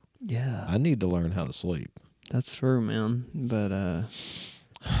show. Yeah. I need to learn how to sleep. That's true, man. But one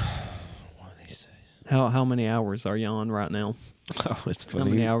of these days. How many hours are you on right now? Oh, it's funny. How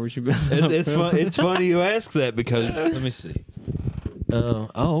many hours you been? It's funny you ask that because let me see.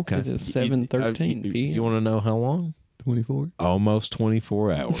 Okay. It is 7:13 p.m. You want to know how long? 24. Almost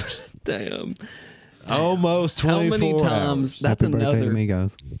 24 hours. Damn. Almost 24 How many times? hours. That's Happy birthday another. to me,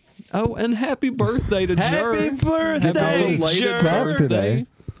 guys. Oh, and happy birthday to Jer. Happy birthday, Happy belated Jer. birthday. Today.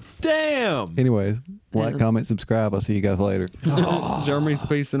 Damn. Anyways, like, comment, subscribe. I'll see you guys later. Jeremy's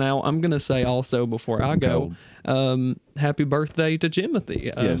peacing out. I'm going to say also before I go, happy birthday to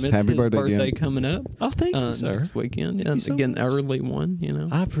Jimothy. Yes, it's happy his birthday again. coming up. Oh, thank you, sir. Next weekend. Yeah, so again, much. early one,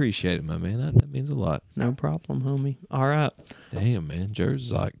 I appreciate it, my man. That means a lot. No problem, homie. All right. Damn, man.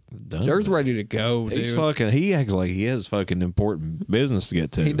 Jer's like done. Jer's ready to go, dude. He acts like he has fucking important business to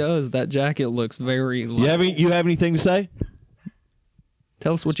get to. He does. That jacket looks very... You have anything to say?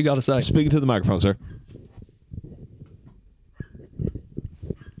 Tell us what you got to say. Speaking to the microphone, sir.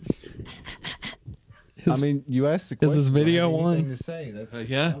 I mean, you asked the question. Is this video on? Anything to say? That's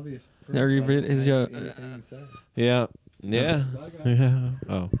Yeah. obvious. Are you is your Anything to say. Yeah. Yeah.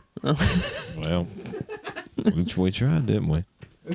 Oh. Well, we tried, didn't we?